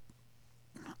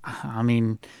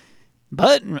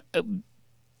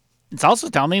it's also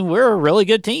telling me we're a really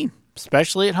good team,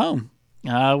 especially at home.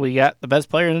 We got the best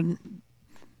player in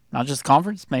not just the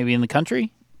conference, maybe in the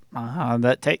country.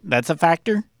 That's a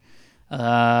factor.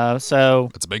 That's a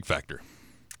big factor.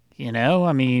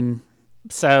 I mean,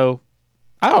 so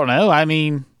I don't know. I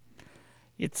mean,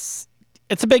 it's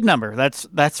a big number.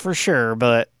 That's for sure.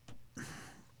 But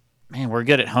man, we're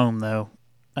good at home though.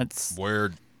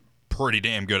 We're pretty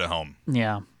damn good at home.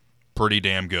 Yeah. Pretty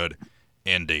damn good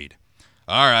indeed.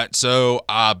 All right, so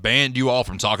I banned you all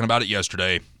from talking about it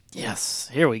yesterday. Yes,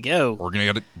 here we go. We're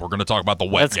gonna talk about the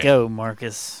wet Let's game. go,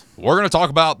 Marcus. We're gonna talk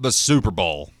about the Super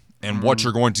Bowl and what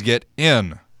you're going to get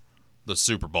in the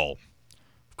Super Bowl.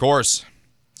 Of course,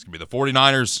 it's gonna be the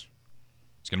 49ers.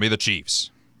 It's gonna be the Chiefs.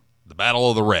 The Battle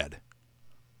of the Red.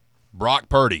 Brock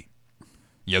Purdy.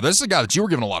 Yeah, this is a guy that you were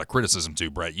giving a lot of criticism to,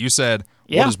 Brett. You said,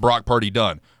 what has Brock Purdy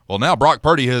done? Well, now Brock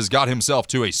Purdy has got himself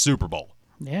to a Super Bowl.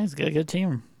 Yeah, he's got a good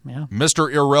team. Yeah.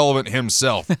 Mr. Irrelevant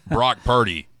himself, Brock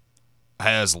Purdy,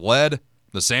 has led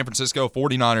the San Francisco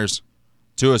 49ers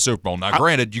to a Super Bowl. Now,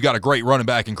 granted, you got a great running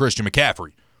back in Christian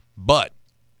McCaffrey, but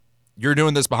you're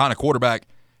doing this behind a quarterback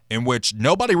in which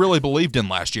nobody really believed in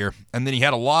last year, and then he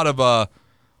had a lot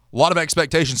of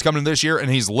expectations coming in this year,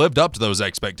 and he's lived up to those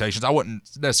expectations. I wouldn't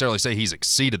necessarily say he's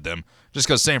exceeded them, just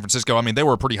because San Francisco, I mean, they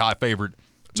were a pretty high favorite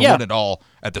to win it all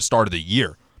at the start of the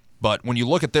year. But when you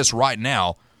look at this right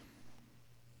now,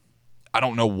 I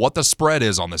don't know what the spread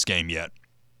is on this game yet.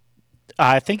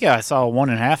 I think I saw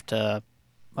 1.5 to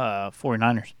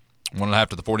 49ers. 1.5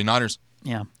 to the 49ers?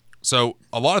 Yeah. So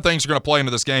a lot of things are going to play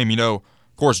into this game. Of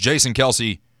course, Jason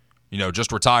Kelce,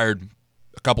 just retired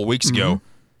a couple weeks ago.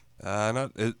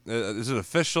 Is it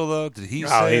official though? Did he say?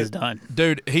 Oh, he's done,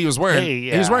 dude. He was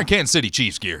wearing Kansas City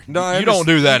Chiefs gear. No, you don't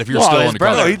do that if you're still in the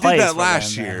country. No, he did that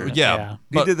last year. Yeah,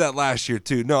 he did that last year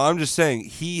too. No, I'm just saying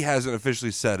he hasn't officially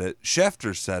said it.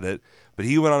 Schefter said it, but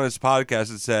he went on his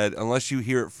podcast and said, "Unless you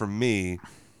hear it from me,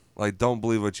 don't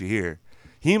believe what you hear."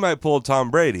 He might pull Tom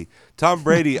Brady. Tom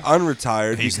Brady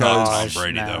unretired. He's because, not Tom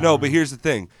Brady though. No, but here's the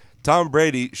thing: Tom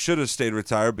Brady should have stayed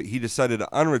retired, but he decided to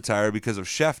unretire because of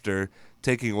Schefter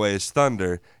taking away his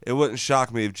thunder. It wouldn't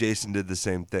shock me if Jason did the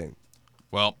same thing.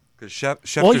 Well, because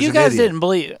Schefter's well, you guys an idiot. didn't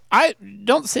believe. I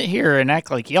don't sit here and act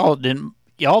like y'all didn't.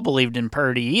 Y'all believed in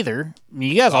Purdy either.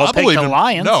 You guys all picked the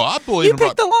Lions. No, I believe you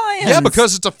picked the Lions. Yeah,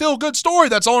 because it's a feel-good story.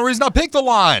 That's the only reason I picked the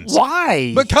Lions.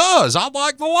 Why? Because I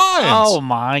like the Lions. Oh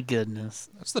my goodness!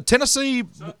 It's the Tennessee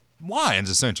Lions,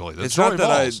 essentially. It's not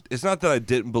that I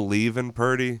didn't believe in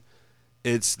Purdy.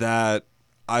 It's that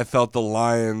I felt the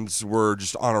Lions were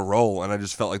just on a roll, and I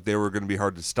just felt like they were going to be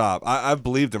hard to stop. I've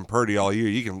believed in Purdy all year.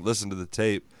 You can listen to the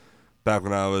tape back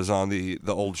when I was on the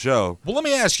old show. Well, let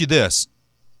me ask you this.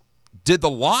 Did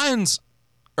the Lions,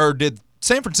 or did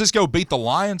San Francisco beat the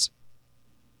Lions?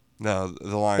 No,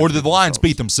 the Lions. Or did the Lions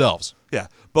beat themselves? Yeah,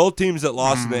 both teams that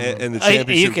lost in the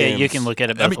championship games. You can look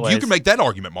at it both ways. You can make that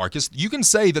argument, Marcus. You can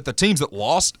say that the teams that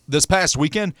lost this past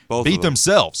weekend beat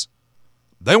themselves.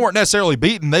 They weren't necessarily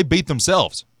beaten. They beat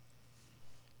themselves.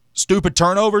 Stupid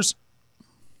turnovers,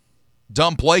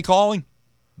 dumb play calling.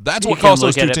 That's what cost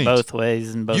those two teams. You can look at it both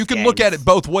ways in both You can games. look at it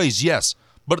both ways, yes.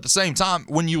 But at the same time,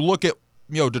 when you look at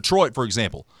Detroit, for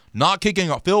example, not kicking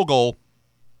a field goal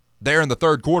there in the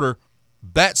third quarter,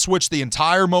 that switched the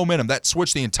entire momentum. That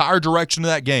switched the entire direction of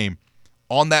that game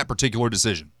on that particular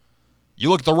decision. You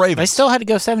look at the Ravens. They still had to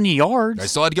go 70 yards. They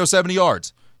still had to go 70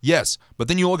 yards. Yes, but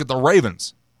then you look at the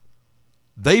Ravens.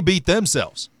 They beat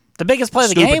themselves. The biggest play of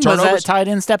the game was that tight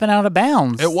end stepping out of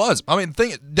bounds. It was. I mean,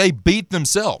 they beat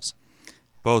themselves.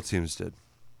 Both teams did.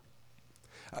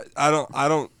 I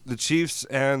don't. The Chiefs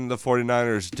and the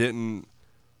 49ers didn't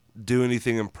do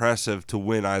anything impressive to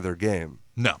win either game.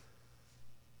 No.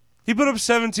 He put up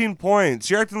 17 points.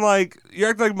 You're acting like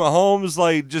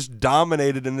Mahomes just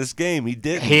dominated in this game. He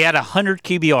didn't. He had 100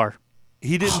 QBR.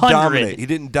 He didn't 100. dominate. He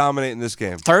didn't dominate in this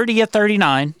game. 30 of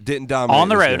 39. Didn't dominate on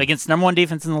the in this road game. against number one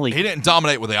defense in the league. He didn't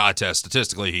dominate with the eye test.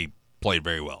 Statistically, he played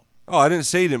very well. Oh, I didn't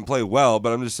say he didn't play well,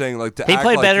 but I'm just saying he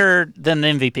played better than the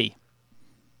MVP.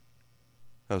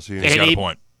 Oh, so he's got a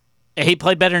point. He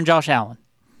played better than Josh Allen.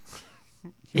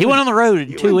 He went on the road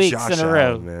in 2 weeks in a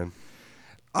row. Man.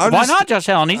 Why not Josh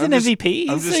Allen? He's an MVP.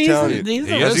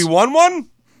 Has he won one?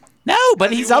 No,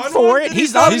 but he's up for it.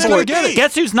 He's up for it.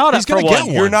 Guess who's not up for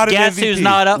one? You're not an Guess MVP. who's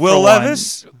not up Will for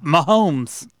Levis? one?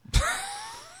 Mahomes.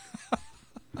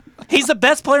 He's the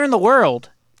best player in the world.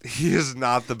 He is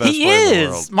not the best he player is. in the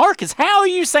world. Marcus, how are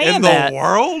you saying in that? In the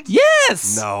world?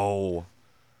 Yes. No.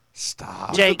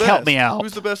 Stop. Jake, help me out.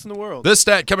 Who's the best in the world? This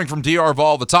stat coming from DR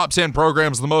Vol, the top 10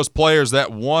 programs, the most players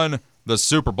that won the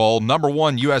Super Bowl. Number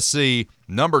 1, USC.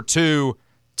 Number 2,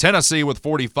 Tennessee with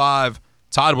 45.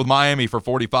 Tied with Miami for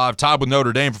 45. Tied with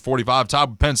Notre Dame for 45. Tied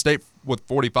with Penn State with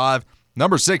 45.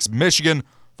 Number 6, Michigan,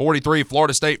 43.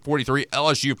 Florida State, 43.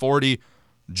 LSU, 40.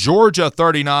 Georgia,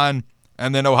 39.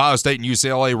 And then Ohio State and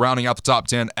UCLA rounding out the top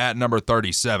 10 at number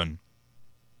 37.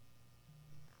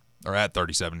 Or at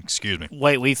 37, excuse me.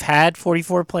 Wait, we've had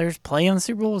 44 players play in the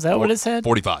Super Bowl? Is that what it said?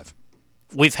 45.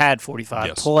 We've had 45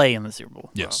 Yes. play in the Super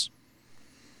Bowl. Yes.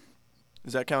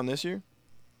 Is that counting this year?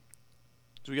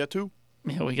 So we got 2?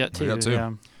 Yeah, we got 2. We got 2.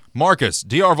 Yeah. Marcus,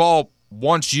 DR Vol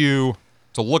wants you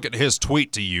to look at his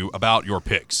tweet to you about your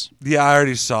picks. Yeah, I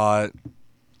already saw it.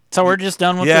 So we're just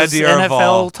done with Yeah, this DR NFL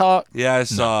Vol. talk? Yeah, I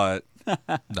saw it.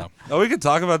 No. Oh, we could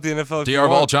talk about the NFL. If you DR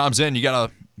Vol want. chimes in. You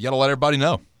gotta let everybody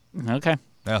know. Okay.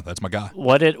 Yeah, that's my guy.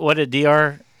 What did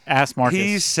DR ask Marcus?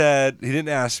 He said he didn't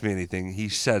ask me anything. He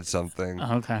said something.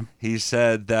 Okay. He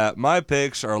said that my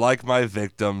picks are like my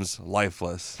victims,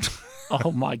 lifeless.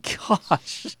 Oh my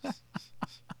gosh. I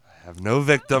have no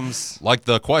victims. Like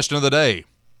the question of the day.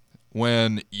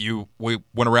 When we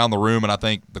went around the room, and I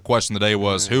think the question of the day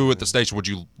was, who at the station would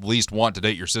you least want to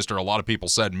date your sister? A lot of people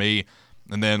said me,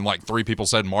 and then like 3 people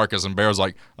said Marcus, and Bear was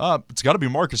like, it's got to be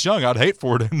Marcus Young. I'd hate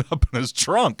for it to end up in his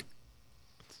trunk.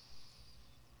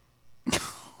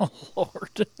 Oh,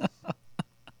 Lord.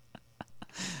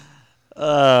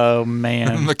 Oh, And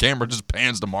man. the camera just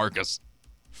pans to Marcus.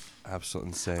 Absolutely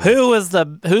insane. Who's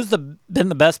been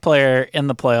the best player in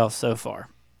the playoffs so far?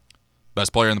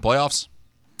 Best player in the playoffs?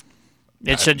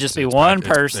 It should just be it's one Pat-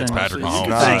 it's person. Patrick You Mahomes. can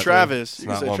Not- say it's Travis. You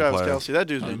not can say one Travis player. Kelce. That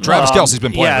dude's been Travis Kelce's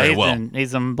been playing very well.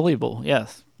 He's unbelievable,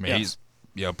 yes. I mean, Yes.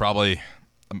 he's probably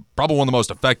one of the most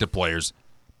effective players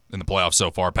in the playoffs so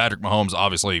far. Patrick Mahomes,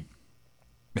 obviously,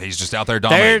 he's just out there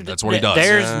dominating. That's what he does.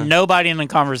 There's nobody in the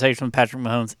conversation with Patrick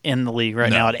Mahomes in the league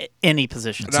right No. now at any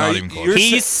position. It's not even close. you're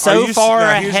He's sa- are so you- far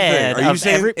now, here's the thing. ahead Are you of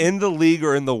saying every- in the league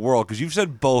or in the world? Because you've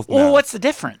said both now. Well, what's the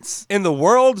difference? In the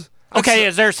world? Okay,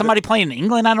 is there somebody playing in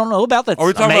England I don't know about that's Are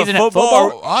we talking about amazing football?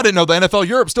 at football? I didn't know the NFL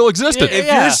Europe still existed. If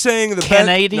Yeah. you're saying the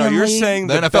Canadian best, no, you're League? saying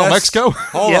The the NFL best, Mexico?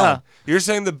 Hold Yeah. on. You're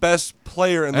saying the best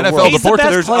player in the NFL world. He's the Deportes. best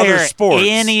There's player other sports.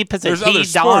 any position. There's other He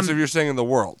sports dom- if you're saying in the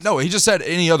world. No, he just said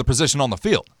any other position on the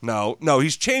field. No,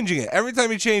 he's changing it. Every time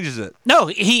he changes it. No,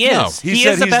 he is. No. He He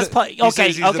said is the he's best the- player. he Okay, says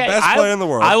he's the okay. best player in the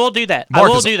world. I will do that.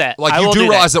 Marcus, I will do that. Like, I you will do that.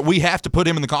 realize that we have to put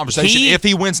him in the conversation. If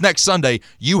he wins next Sunday,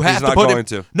 you have He's to not put him. going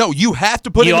to. No, you have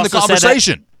to put You him in the also said that-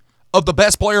 conversation of the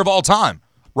best player of all time.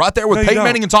 Right there with No, you Peyton don't.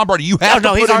 Manning and Tom Brady. You have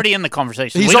No, to he's put him. already in the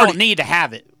conversation. He's We already- don't need to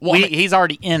have it. Well, I mean- He's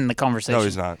already in the conversation. No,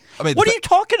 he's not. I mean, What are you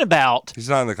talking about? He's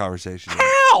not in the conversation. yet.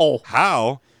 How?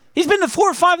 How? He's been to 4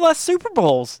 or 5 last Super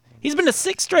Bowls. He's been to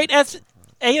 6 straight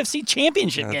AFC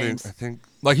Championship games. I think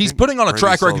Like, he's putting on a Brady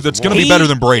track record sells that's more. going to be better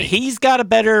than Brady. He's got a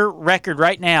better record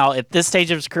right now at this stage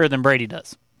of his career than Brady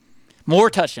does. More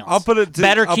touchdowns. I'll put it to,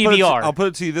 better I'll put it to- QBR. I'll put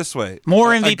it to you this way: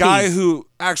 More A MVPs. guy who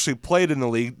actually played in the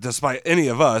league, despite any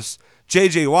of us,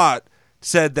 J.J. Watt,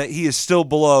 said that he is still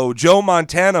below Joe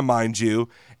Montana, mind you,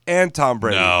 and Tom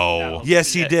Brady. No.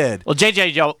 Yes, he did. Well,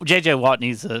 JJ Watt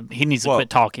needs to Whoa. quit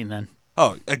talking then.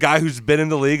 Oh, a guy who's been in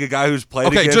the league, a guy who's played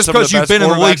Okay, against just some of because the you've best been in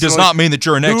the league quarterbacks does in the not mean that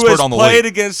you're an who expert has on the played league.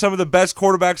 against some of the best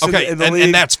quarterbacks Okay, in the and, league.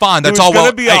 and that's fine. That's who's all well.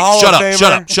 gonna be a Hey, Hall shut of up,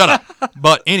 Famer. shut up.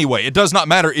 But anyway, it does not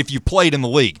matter if you played in the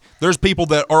league. There's people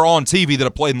that are on TV that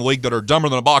have played in the league that are dumber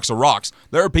than a box of rocks.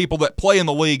 There are people that play in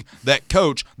the league that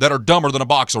coach that are dumber than a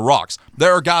box of rocks.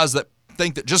 There are guys that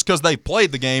think that just because they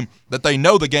played the game that they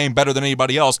know the game better than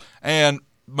anybody else, and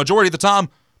majority of the time,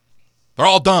 they're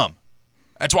all dumb.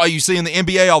 That's why you see in the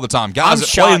NBA all the time guys I'm that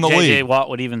play in shocked the JJ league. Watt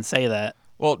would even say that.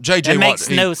 Well, JJ It Watt, makes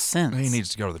he- no sense. He needs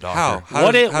to go to the doctor. How? How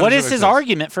What does- is, how what does it is make his sense?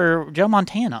 argument for Joe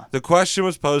Montana? The question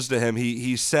was posed to him.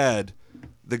 He said,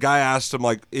 the guy asked him,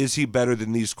 like, is he better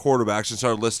than these quarterbacks? And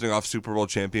started listing off Super Bowl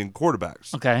champion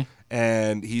quarterbacks. Okay.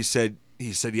 And he said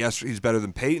yes, he's better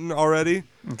than Peyton already.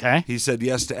 Okay. He said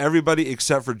yes to everybody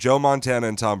except for Joe Montana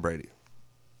and Tom Brady.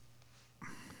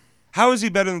 How is he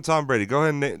better than Tom Brady? Go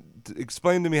ahead and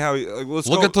explain to me how he. Let's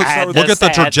Look go, at the let's start with look the at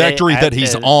the stat- trajectory at that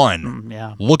he's the- on.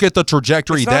 yeah. Look at the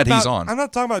trajectory It's not that he's about- on. I'm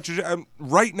not talking about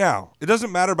right now. It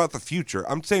doesn't matter about the future.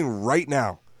 I'm saying right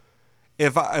now.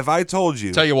 If I told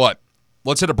you, Tell you what,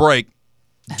 let's hit a break.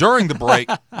 During the break,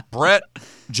 Brett,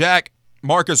 Jack,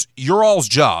 Marcus, your all's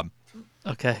job.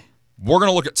 Okay. We're going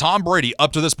to look at Tom Brady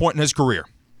up to this point in his career.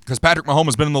 Because Patrick Mahomes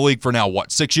has been in the league for now,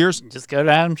 what, 6 years? Just go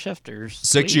to Adam Schefter's.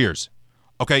 6 years.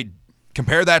 Okay,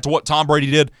 compare that to what Tom Brady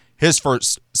did his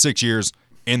first 6 years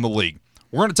in the league.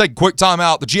 We're going to take a quick time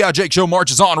out. The G.I. Jake Show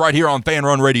marches on right here on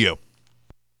Fanrun Radio.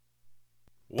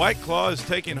 White Claw is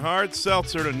taking hard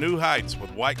seltzer to new heights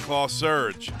with White Claw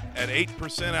Surge. At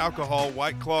 8% alcohol,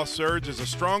 White Claw Surge is a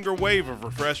stronger wave of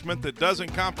refreshment that doesn't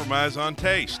compromise on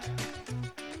taste.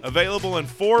 Available in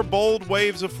 4 bold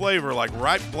waves of flavor like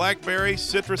ripe blackberry,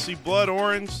 citrusy blood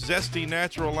orange, zesty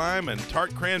natural lime, and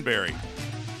tart cranberry.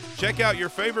 Check out your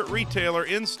favorite retailer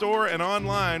in-store and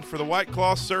online for the White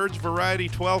Claw Surge Variety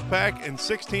 12-pack and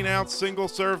 16-ounce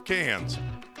single-serve cans.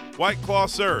 White Claw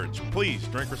Surge. Please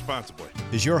drink responsibly.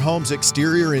 Is your home's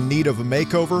exterior in need of a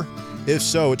makeover? If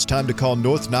so, it's time to call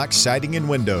North Knox Siding and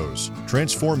Windows.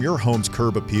 Transform your home's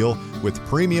curb appeal with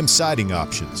premium siding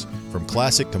options. From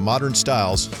classic to modern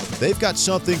styles, they've got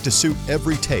something to suit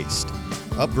every taste.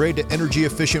 Upgrade to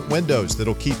energy-efficient windows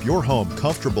that'll keep your home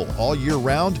comfortable all year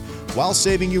round while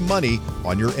saving you money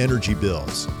on your energy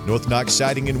bills. North Knox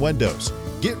Siding and Windows.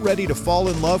 Get ready to fall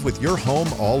in love with your home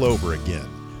all over again.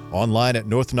 Online at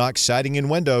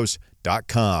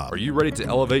northknoxsidingandwindows.com. Are you ready to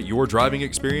elevate your driving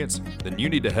experience? Then you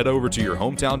need to head over to your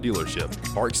hometown dealership,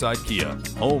 Parkside Kia,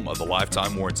 home of the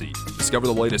lifetime warranty. Discover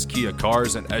the latest Kia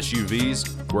cars and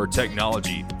SUVs where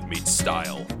technology meets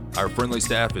style. Our friendly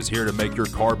staff is here to make your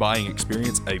car buying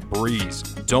experience a breeze.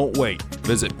 Don't wait.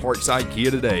 Visit Parkside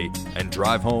Kia today and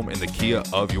drive home in the Kia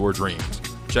of your dreams.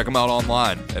 Check them out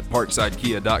online at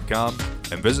parksidekia.com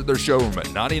and visit their showroom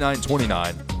at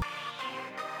 9929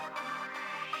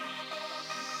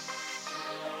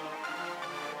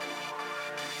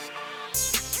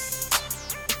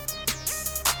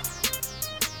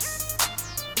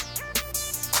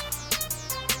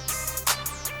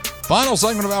 Final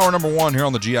segment of hour number 1 here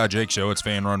on the G.I. Jake Show. It's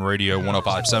Fanrun Radio,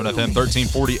 105.7 FM,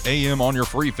 1340 AM on your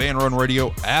free Fanrun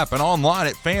Radio app and online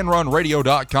at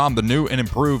fanrunradio.com, the new and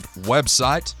improved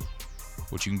website,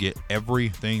 which you can get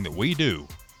everything that we do.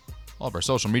 All of our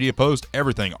social media posts,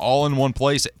 everything, all in one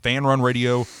place at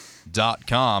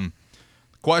fanrunradio.com.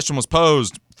 The question was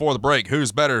posed before the break,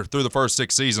 who's better through the first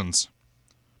 6 seasons,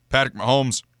 Patrick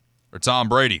Mahomes or Tom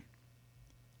Brady?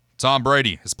 Tom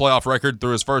Brady, his playoff record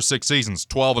through his first 6 seasons,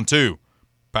 12-2.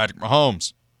 Patrick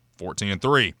Mahomes,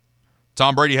 14-3.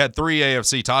 Tom Brady had 3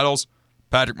 AFC titles.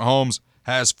 Patrick Mahomes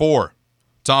has 4.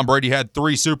 Tom Brady had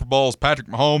 3 Super Bowls. Patrick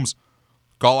Mahomes,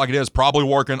 call it like it is, probably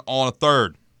working on a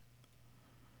 3rd.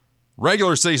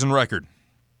 Regular season record.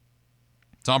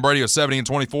 Tom Brady was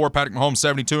 70-24. Patrick Mahomes,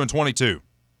 72-22.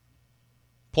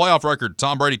 Playoff record,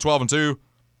 Tom Brady, 12-2.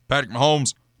 Patrick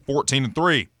Mahomes,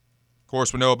 14-3. Of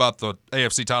course, we know about the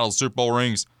AFC titles, Super Bowl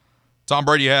rings. Tom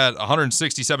Brady had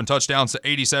 167 touchdowns to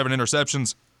 87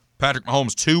 interceptions. Patrick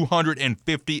Mahomes,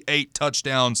 258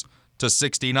 touchdowns to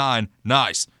 69.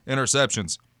 Nice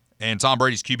interceptions. And Tom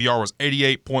Brady's QBR was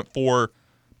 88.4.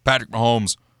 Patrick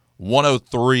Mahomes,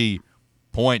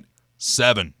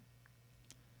 103.7.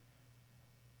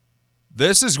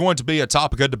 This is going to be a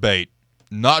topic of debate,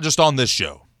 not just on this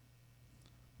show,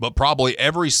 but probably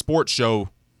every sports show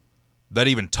that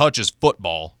even touches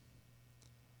football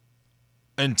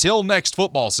until next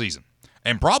football season,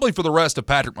 and probably for the rest of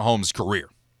Patrick Mahomes' career.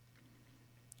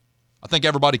 I think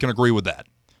everybody can agree with that.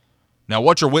 Now,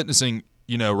 what you're witnessing,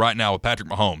 right now with Patrick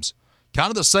Mahomes, kind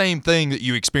of the same thing that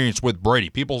you experienced with Brady.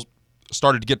 People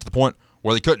started to get to the point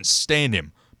where they couldn't stand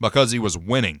him because he was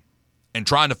winning and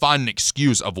trying to find an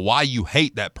excuse of why you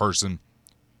hate that person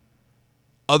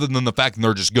other than the fact that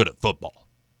they're just good at football.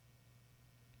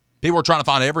 People are trying to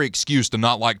find every excuse to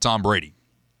not like Tom Brady.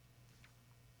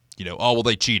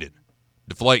 They cheated.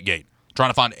 Deflategate. Trying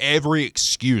to find every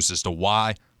excuse as to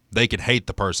why they could hate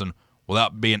the person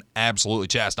without being absolutely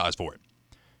chastised for it.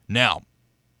 Now,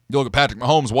 you look at Patrick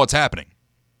Mahomes, what's happening?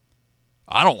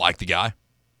 I don't like the guy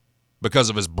because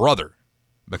of his brother,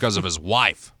 because of his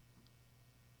wife.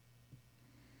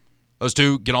 Those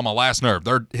two get on my last nerve.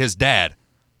 They're his dad,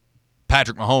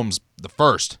 Patrick Mahomes, the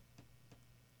first,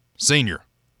 senior,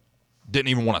 didn't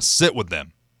even want to sit with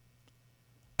them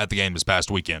at the game this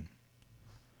past weekend.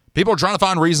 People are trying to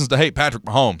find reasons to hate Patrick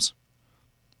Mahomes.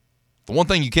 The one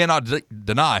thing you cannot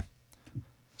deny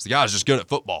is the guy's just good at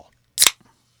football.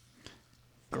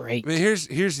 Great. I mean,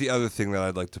 here's the other thing that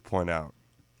I'd like to point out.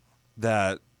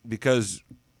 That because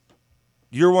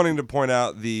you're wanting to point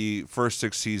out the first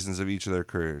 6 seasons of each of their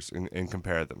careers and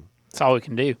compare them. That's all we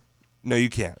can do. No, you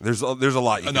can't. There's a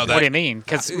lot you can do. What do you mean?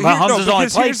 Because Mahomes has only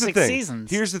played 6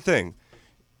 seasons. Here's the thing.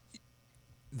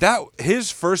 That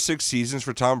his first 6 seasons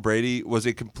for Tom Brady was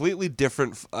a completely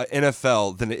different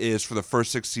NFL than it is for the first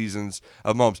 6 seasons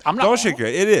of Mahomes. Don't shake your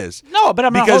head. It is. No, but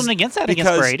I'm not holding against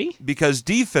Brady. Because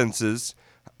defenses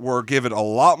were given a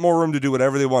lot more room to do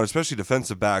whatever they want, especially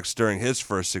defensive backs during his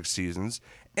first 6 seasons.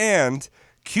 And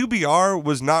QBR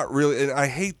was not really, and I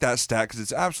hate that stat because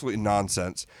it's absolutely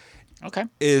nonsense. Okay.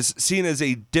 Is seen as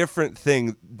a different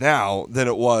thing now than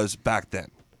it was back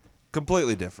then.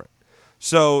 Completely different.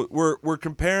 So we're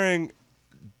comparing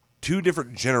 2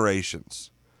 different generations,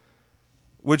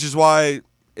 which is why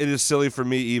it is silly for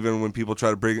me even when people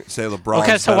try to say LeBron.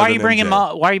 Okay, so why are you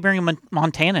bringing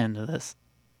Montana into this?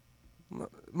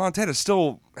 Montana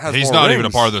still has. He's more not rings. even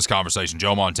a part of this conversation.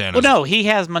 Joe Montana. Well, no, he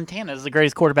has Montana as the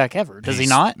greatest quarterback ever. Does he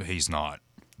not? He's not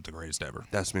the greatest ever.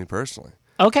 That's me personally.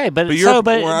 Okay, but I'm so,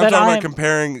 talking but about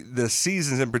comparing the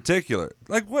seasons in particular.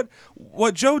 Like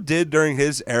what Joe did during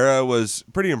his era was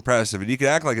pretty impressive, and you can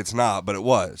act like it's not, but it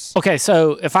was. Okay,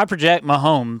 so if I project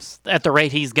Mahomes at the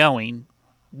rate he's going,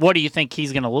 what do you think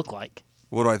he's going to look like?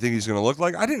 What do I think he's going to look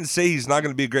like? I didn't say he's not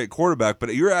going to be a great quarterback,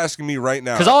 but you're asking me right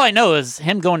now. Because all I know is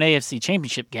him going to AFC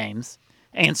Championship games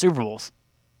and Super Bowls.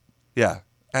 Yeah.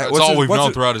 That's all we've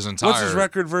known throughout his entire... What's his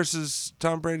record versus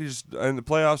Tom Brady in the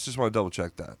playoffs? Just want to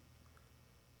double-check that.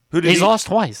 He's lost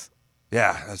twice.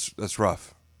 Yeah, that's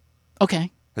rough.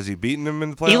 Okay. Has he beaten him in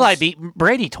the playoffs? Eli beat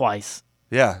Brady twice.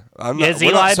 Yeah. Is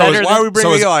Eli better why are we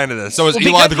bringing Eli into this? So is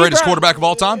Eli the greatest quarterback of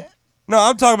all time? No,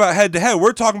 I'm talking about head-to-head.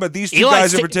 We're talking about these two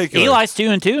guys in particular. Eli's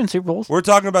 2-2 in Super Bowls. We're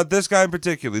talking about this guy in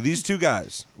particular. These two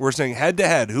guys. We're saying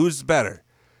head-to-head. Who's better?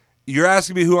 You're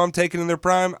asking me who I'm taking in their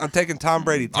prime? I'm taking Tom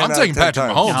Brady. I'm taking Patrick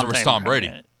Mahomes versus Tom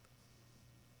Brady.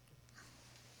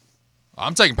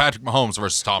 I'm taking Patrick Mahomes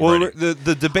versus Tom Brady.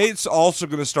 The debate's also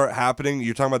going to start happening.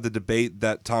 You're talking about the debate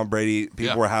that Tom Brady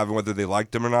people were having, whether they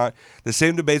liked him or not. The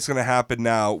same debate's going to happen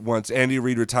now once Andy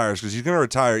Reid retires, because he's going to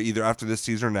retire either after this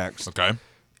season or next. Okay.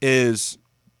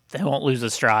 They won't lose a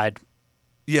stride.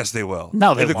 Yes, they will.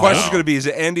 No, they won't. The question's going to be, is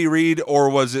it Andy Reid or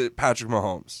was it Patrick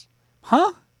Mahomes?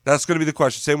 Huh? That's going to be the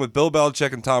question. Same with Bill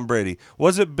Belichick and Tom Brady.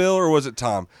 Was it Bill or was it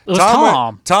Tom? It was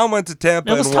Tom. Tom went to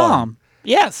Tampa and won. It was Tom.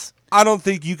 Yes. I don't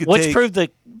think you could Which proved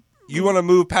the... You want to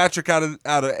move Patrick out of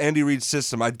Andy Reid's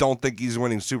system. I don't think he's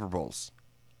winning Super Bowls.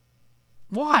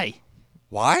 Why?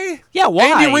 Why? Yeah,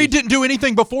 why? Andy Reid didn't do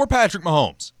anything before Patrick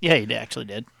Mahomes. Yeah, he actually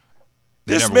did.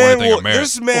 This man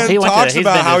talks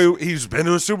about how he's been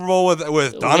to a Super Bowl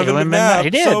with Donovan McNabb. He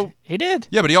did. He did.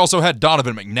 Yeah, but he also had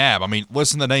Donovan McNabb. I mean,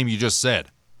 listen to the name you just said.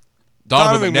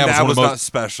 Donovan McNabb was not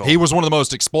special. He was one of the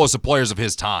most explosive players of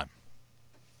his time.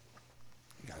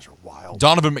 You guys are wild.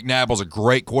 Donovan McNabb was a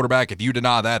great quarterback. If you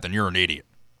deny that, then you're an idiot.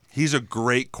 He's a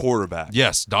great quarterback.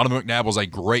 Yes, Donovan McNabb was a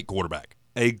great quarterback.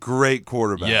 A great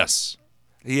quarterback. Yes.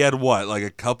 He had what, like a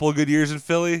couple of good years in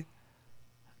Philly?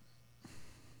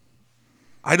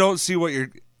 I don't see what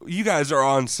you guys are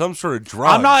on some sort of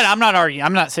drug. I'm not arguing.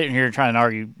 I'm not sitting here trying to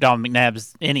argue Donovan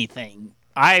McNabb's anything.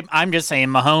 I'm just saying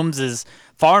Mahomes is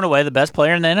far and away the best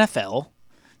player in the NFL.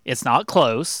 It's not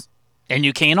close, and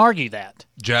you can't argue that.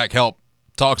 Jack, help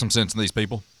talk some sense to these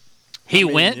people. He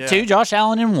went to Josh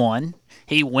Allen and won.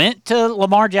 He went to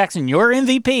Lamar Jackson, your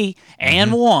MVP,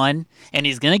 and won. And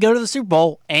he's going to go to the Super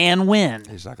Bowl and win.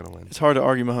 He's not going to win. It's hard to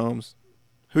argue Mahomes.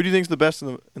 Who do you think is the best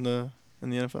in the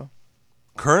NFL?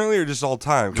 Currently or just all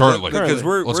time? Currently. Because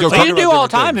we're you can do all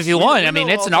time if you want. I mean,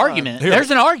 it's an argument.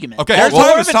 There's an argument. Okay.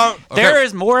 There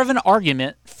is more of an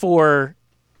argument for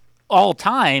all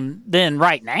time than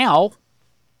right now.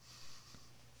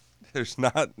 There's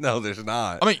not. No, there's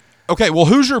not. I mean, okay, well,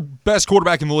 who's your best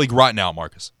quarterback in the league right now,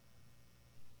 Marcus?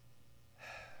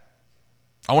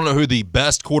 I want to know who the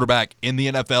best quarterback in the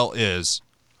NFL is.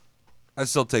 I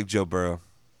still take Joe Burrow.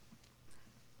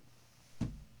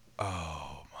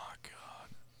 Oh, my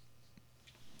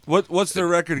God. What's their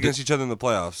record against each other in the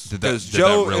playoffs? Because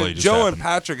Joe and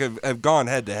Patrick have gone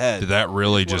head-to-head. Did that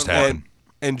really just happen?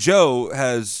 And Joe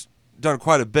has done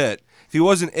quite a bit. If he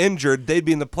wasn't injured, they'd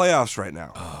be in the playoffs right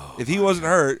now. If he wasn't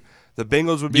hurt, the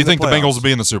Bengals would be in the playoffs. You think the Bengals would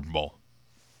be in the Super Bowl?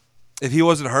 If he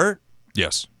wasn't hurt?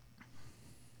 Yes.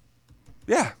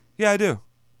 Yeah, I do.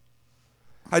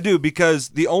 I do, because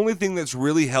the only thing that's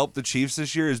really helped the Chiefs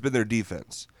this year has been their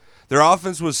defense. Their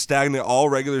offense was stagnant all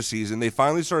regular season. They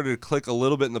finally started to click a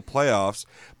little bit in the playoffs,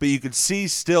 but you could see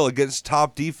still against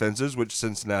top defenses, which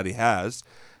Cincinnati has,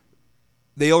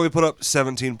 they only put up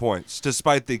 17 points,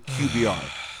 despite the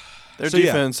QBR. Their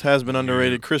defense has been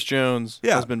underrated. Chris Jones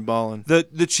has been balling.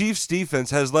 The Chiefs'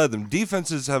 defense has led them.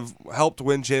 Defenses have helped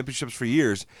win championships for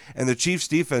years, and the Chiefs'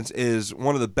 defense is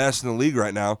one of the best in the league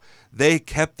right now. They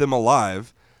kept them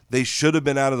alive. They should have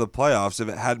been out of the playoffs if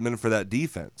it hadn't been for that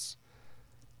defense.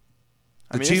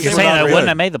 You're saying I wouldn't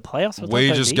have made the playoffs with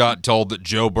We just got told that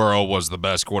Joe Burrow was the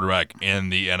best quarterback in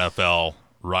the NFL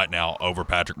right now over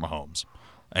Patrick Mahomes.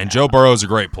 And Joe Burrow is a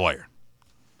great player.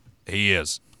 He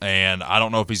is. And I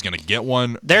don't know if he's going to get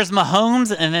one. There's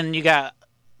Mahomes, and then you got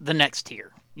the next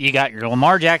tier. You got your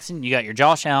Lamar Jackson, you got your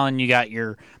Josh Allen, you got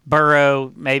your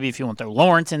Burrow, maybe if you want to throw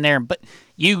Lawrence in there. But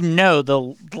you know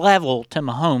the level to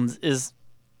Mahomes is,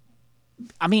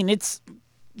 I mean, it's,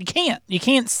 you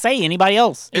can't say anybody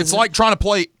else. It's like trying to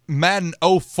play Madden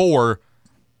 04,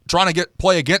 trying to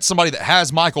play against somebody that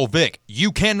has Michael Vick.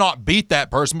 You cannot beat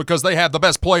that person because they have the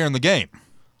best player in the game.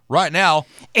 Right now.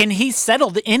 And he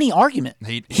settled any argument.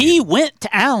 He went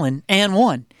to Allen and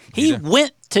won. He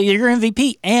went to your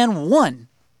MVP and won.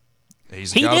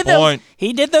 He's He got did a point.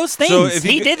 He did those things. So if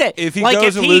he did that. If he like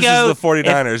goes if and he loses goes, the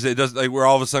 49ers, it does like we're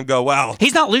all of a sudden go, wow.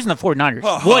 He's not losing the 49ers.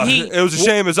 It was a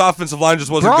shame his offensive line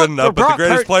just wasn't good enough, but the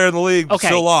greatest player in the league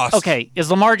still lost. Okay, is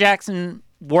Lamar Jackson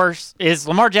worse? Is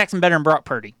Lamar Jackson better than Brock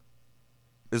Purdy?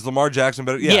 Is Lamar Jackson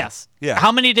better? Yeah. Yes. Yeah.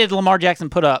 How many did Lamar Jackson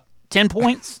put up? 10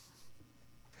 points?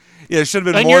 Yeah, it should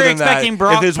have been And more you're than that. expecting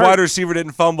Brock If his Purdy- wide receiver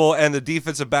didn't fumble and the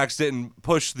defensive backs didn't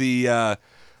push the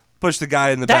guy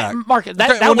in the back. Mark, that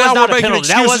Okay, well, was now not we're a making penalty.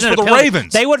 That excuses wasn't for a the penalty.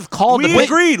 Ravens. They would have called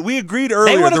We agreed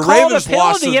earlier. They would have the called Ravens a penalty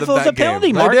lost if it was a that game. penalty,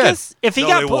 They Marcus. did. If he No,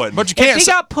 got they wouldn't. But you can't if he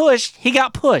say- got pushed, he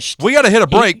got pushed. We got to hit a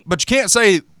break, but you can't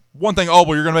say one thing, well,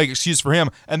 you're going to make excuse for him,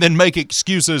 and then make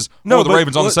excuses for the but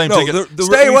Ravens on the same no, ticket. the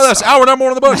Stay with us. stop. Hour number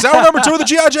 1 of the books. Hour number 2 of the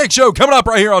G.I. Jake Show coming up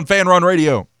right here on Fanrun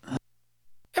Radio.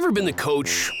 Ever been the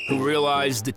coach who realized the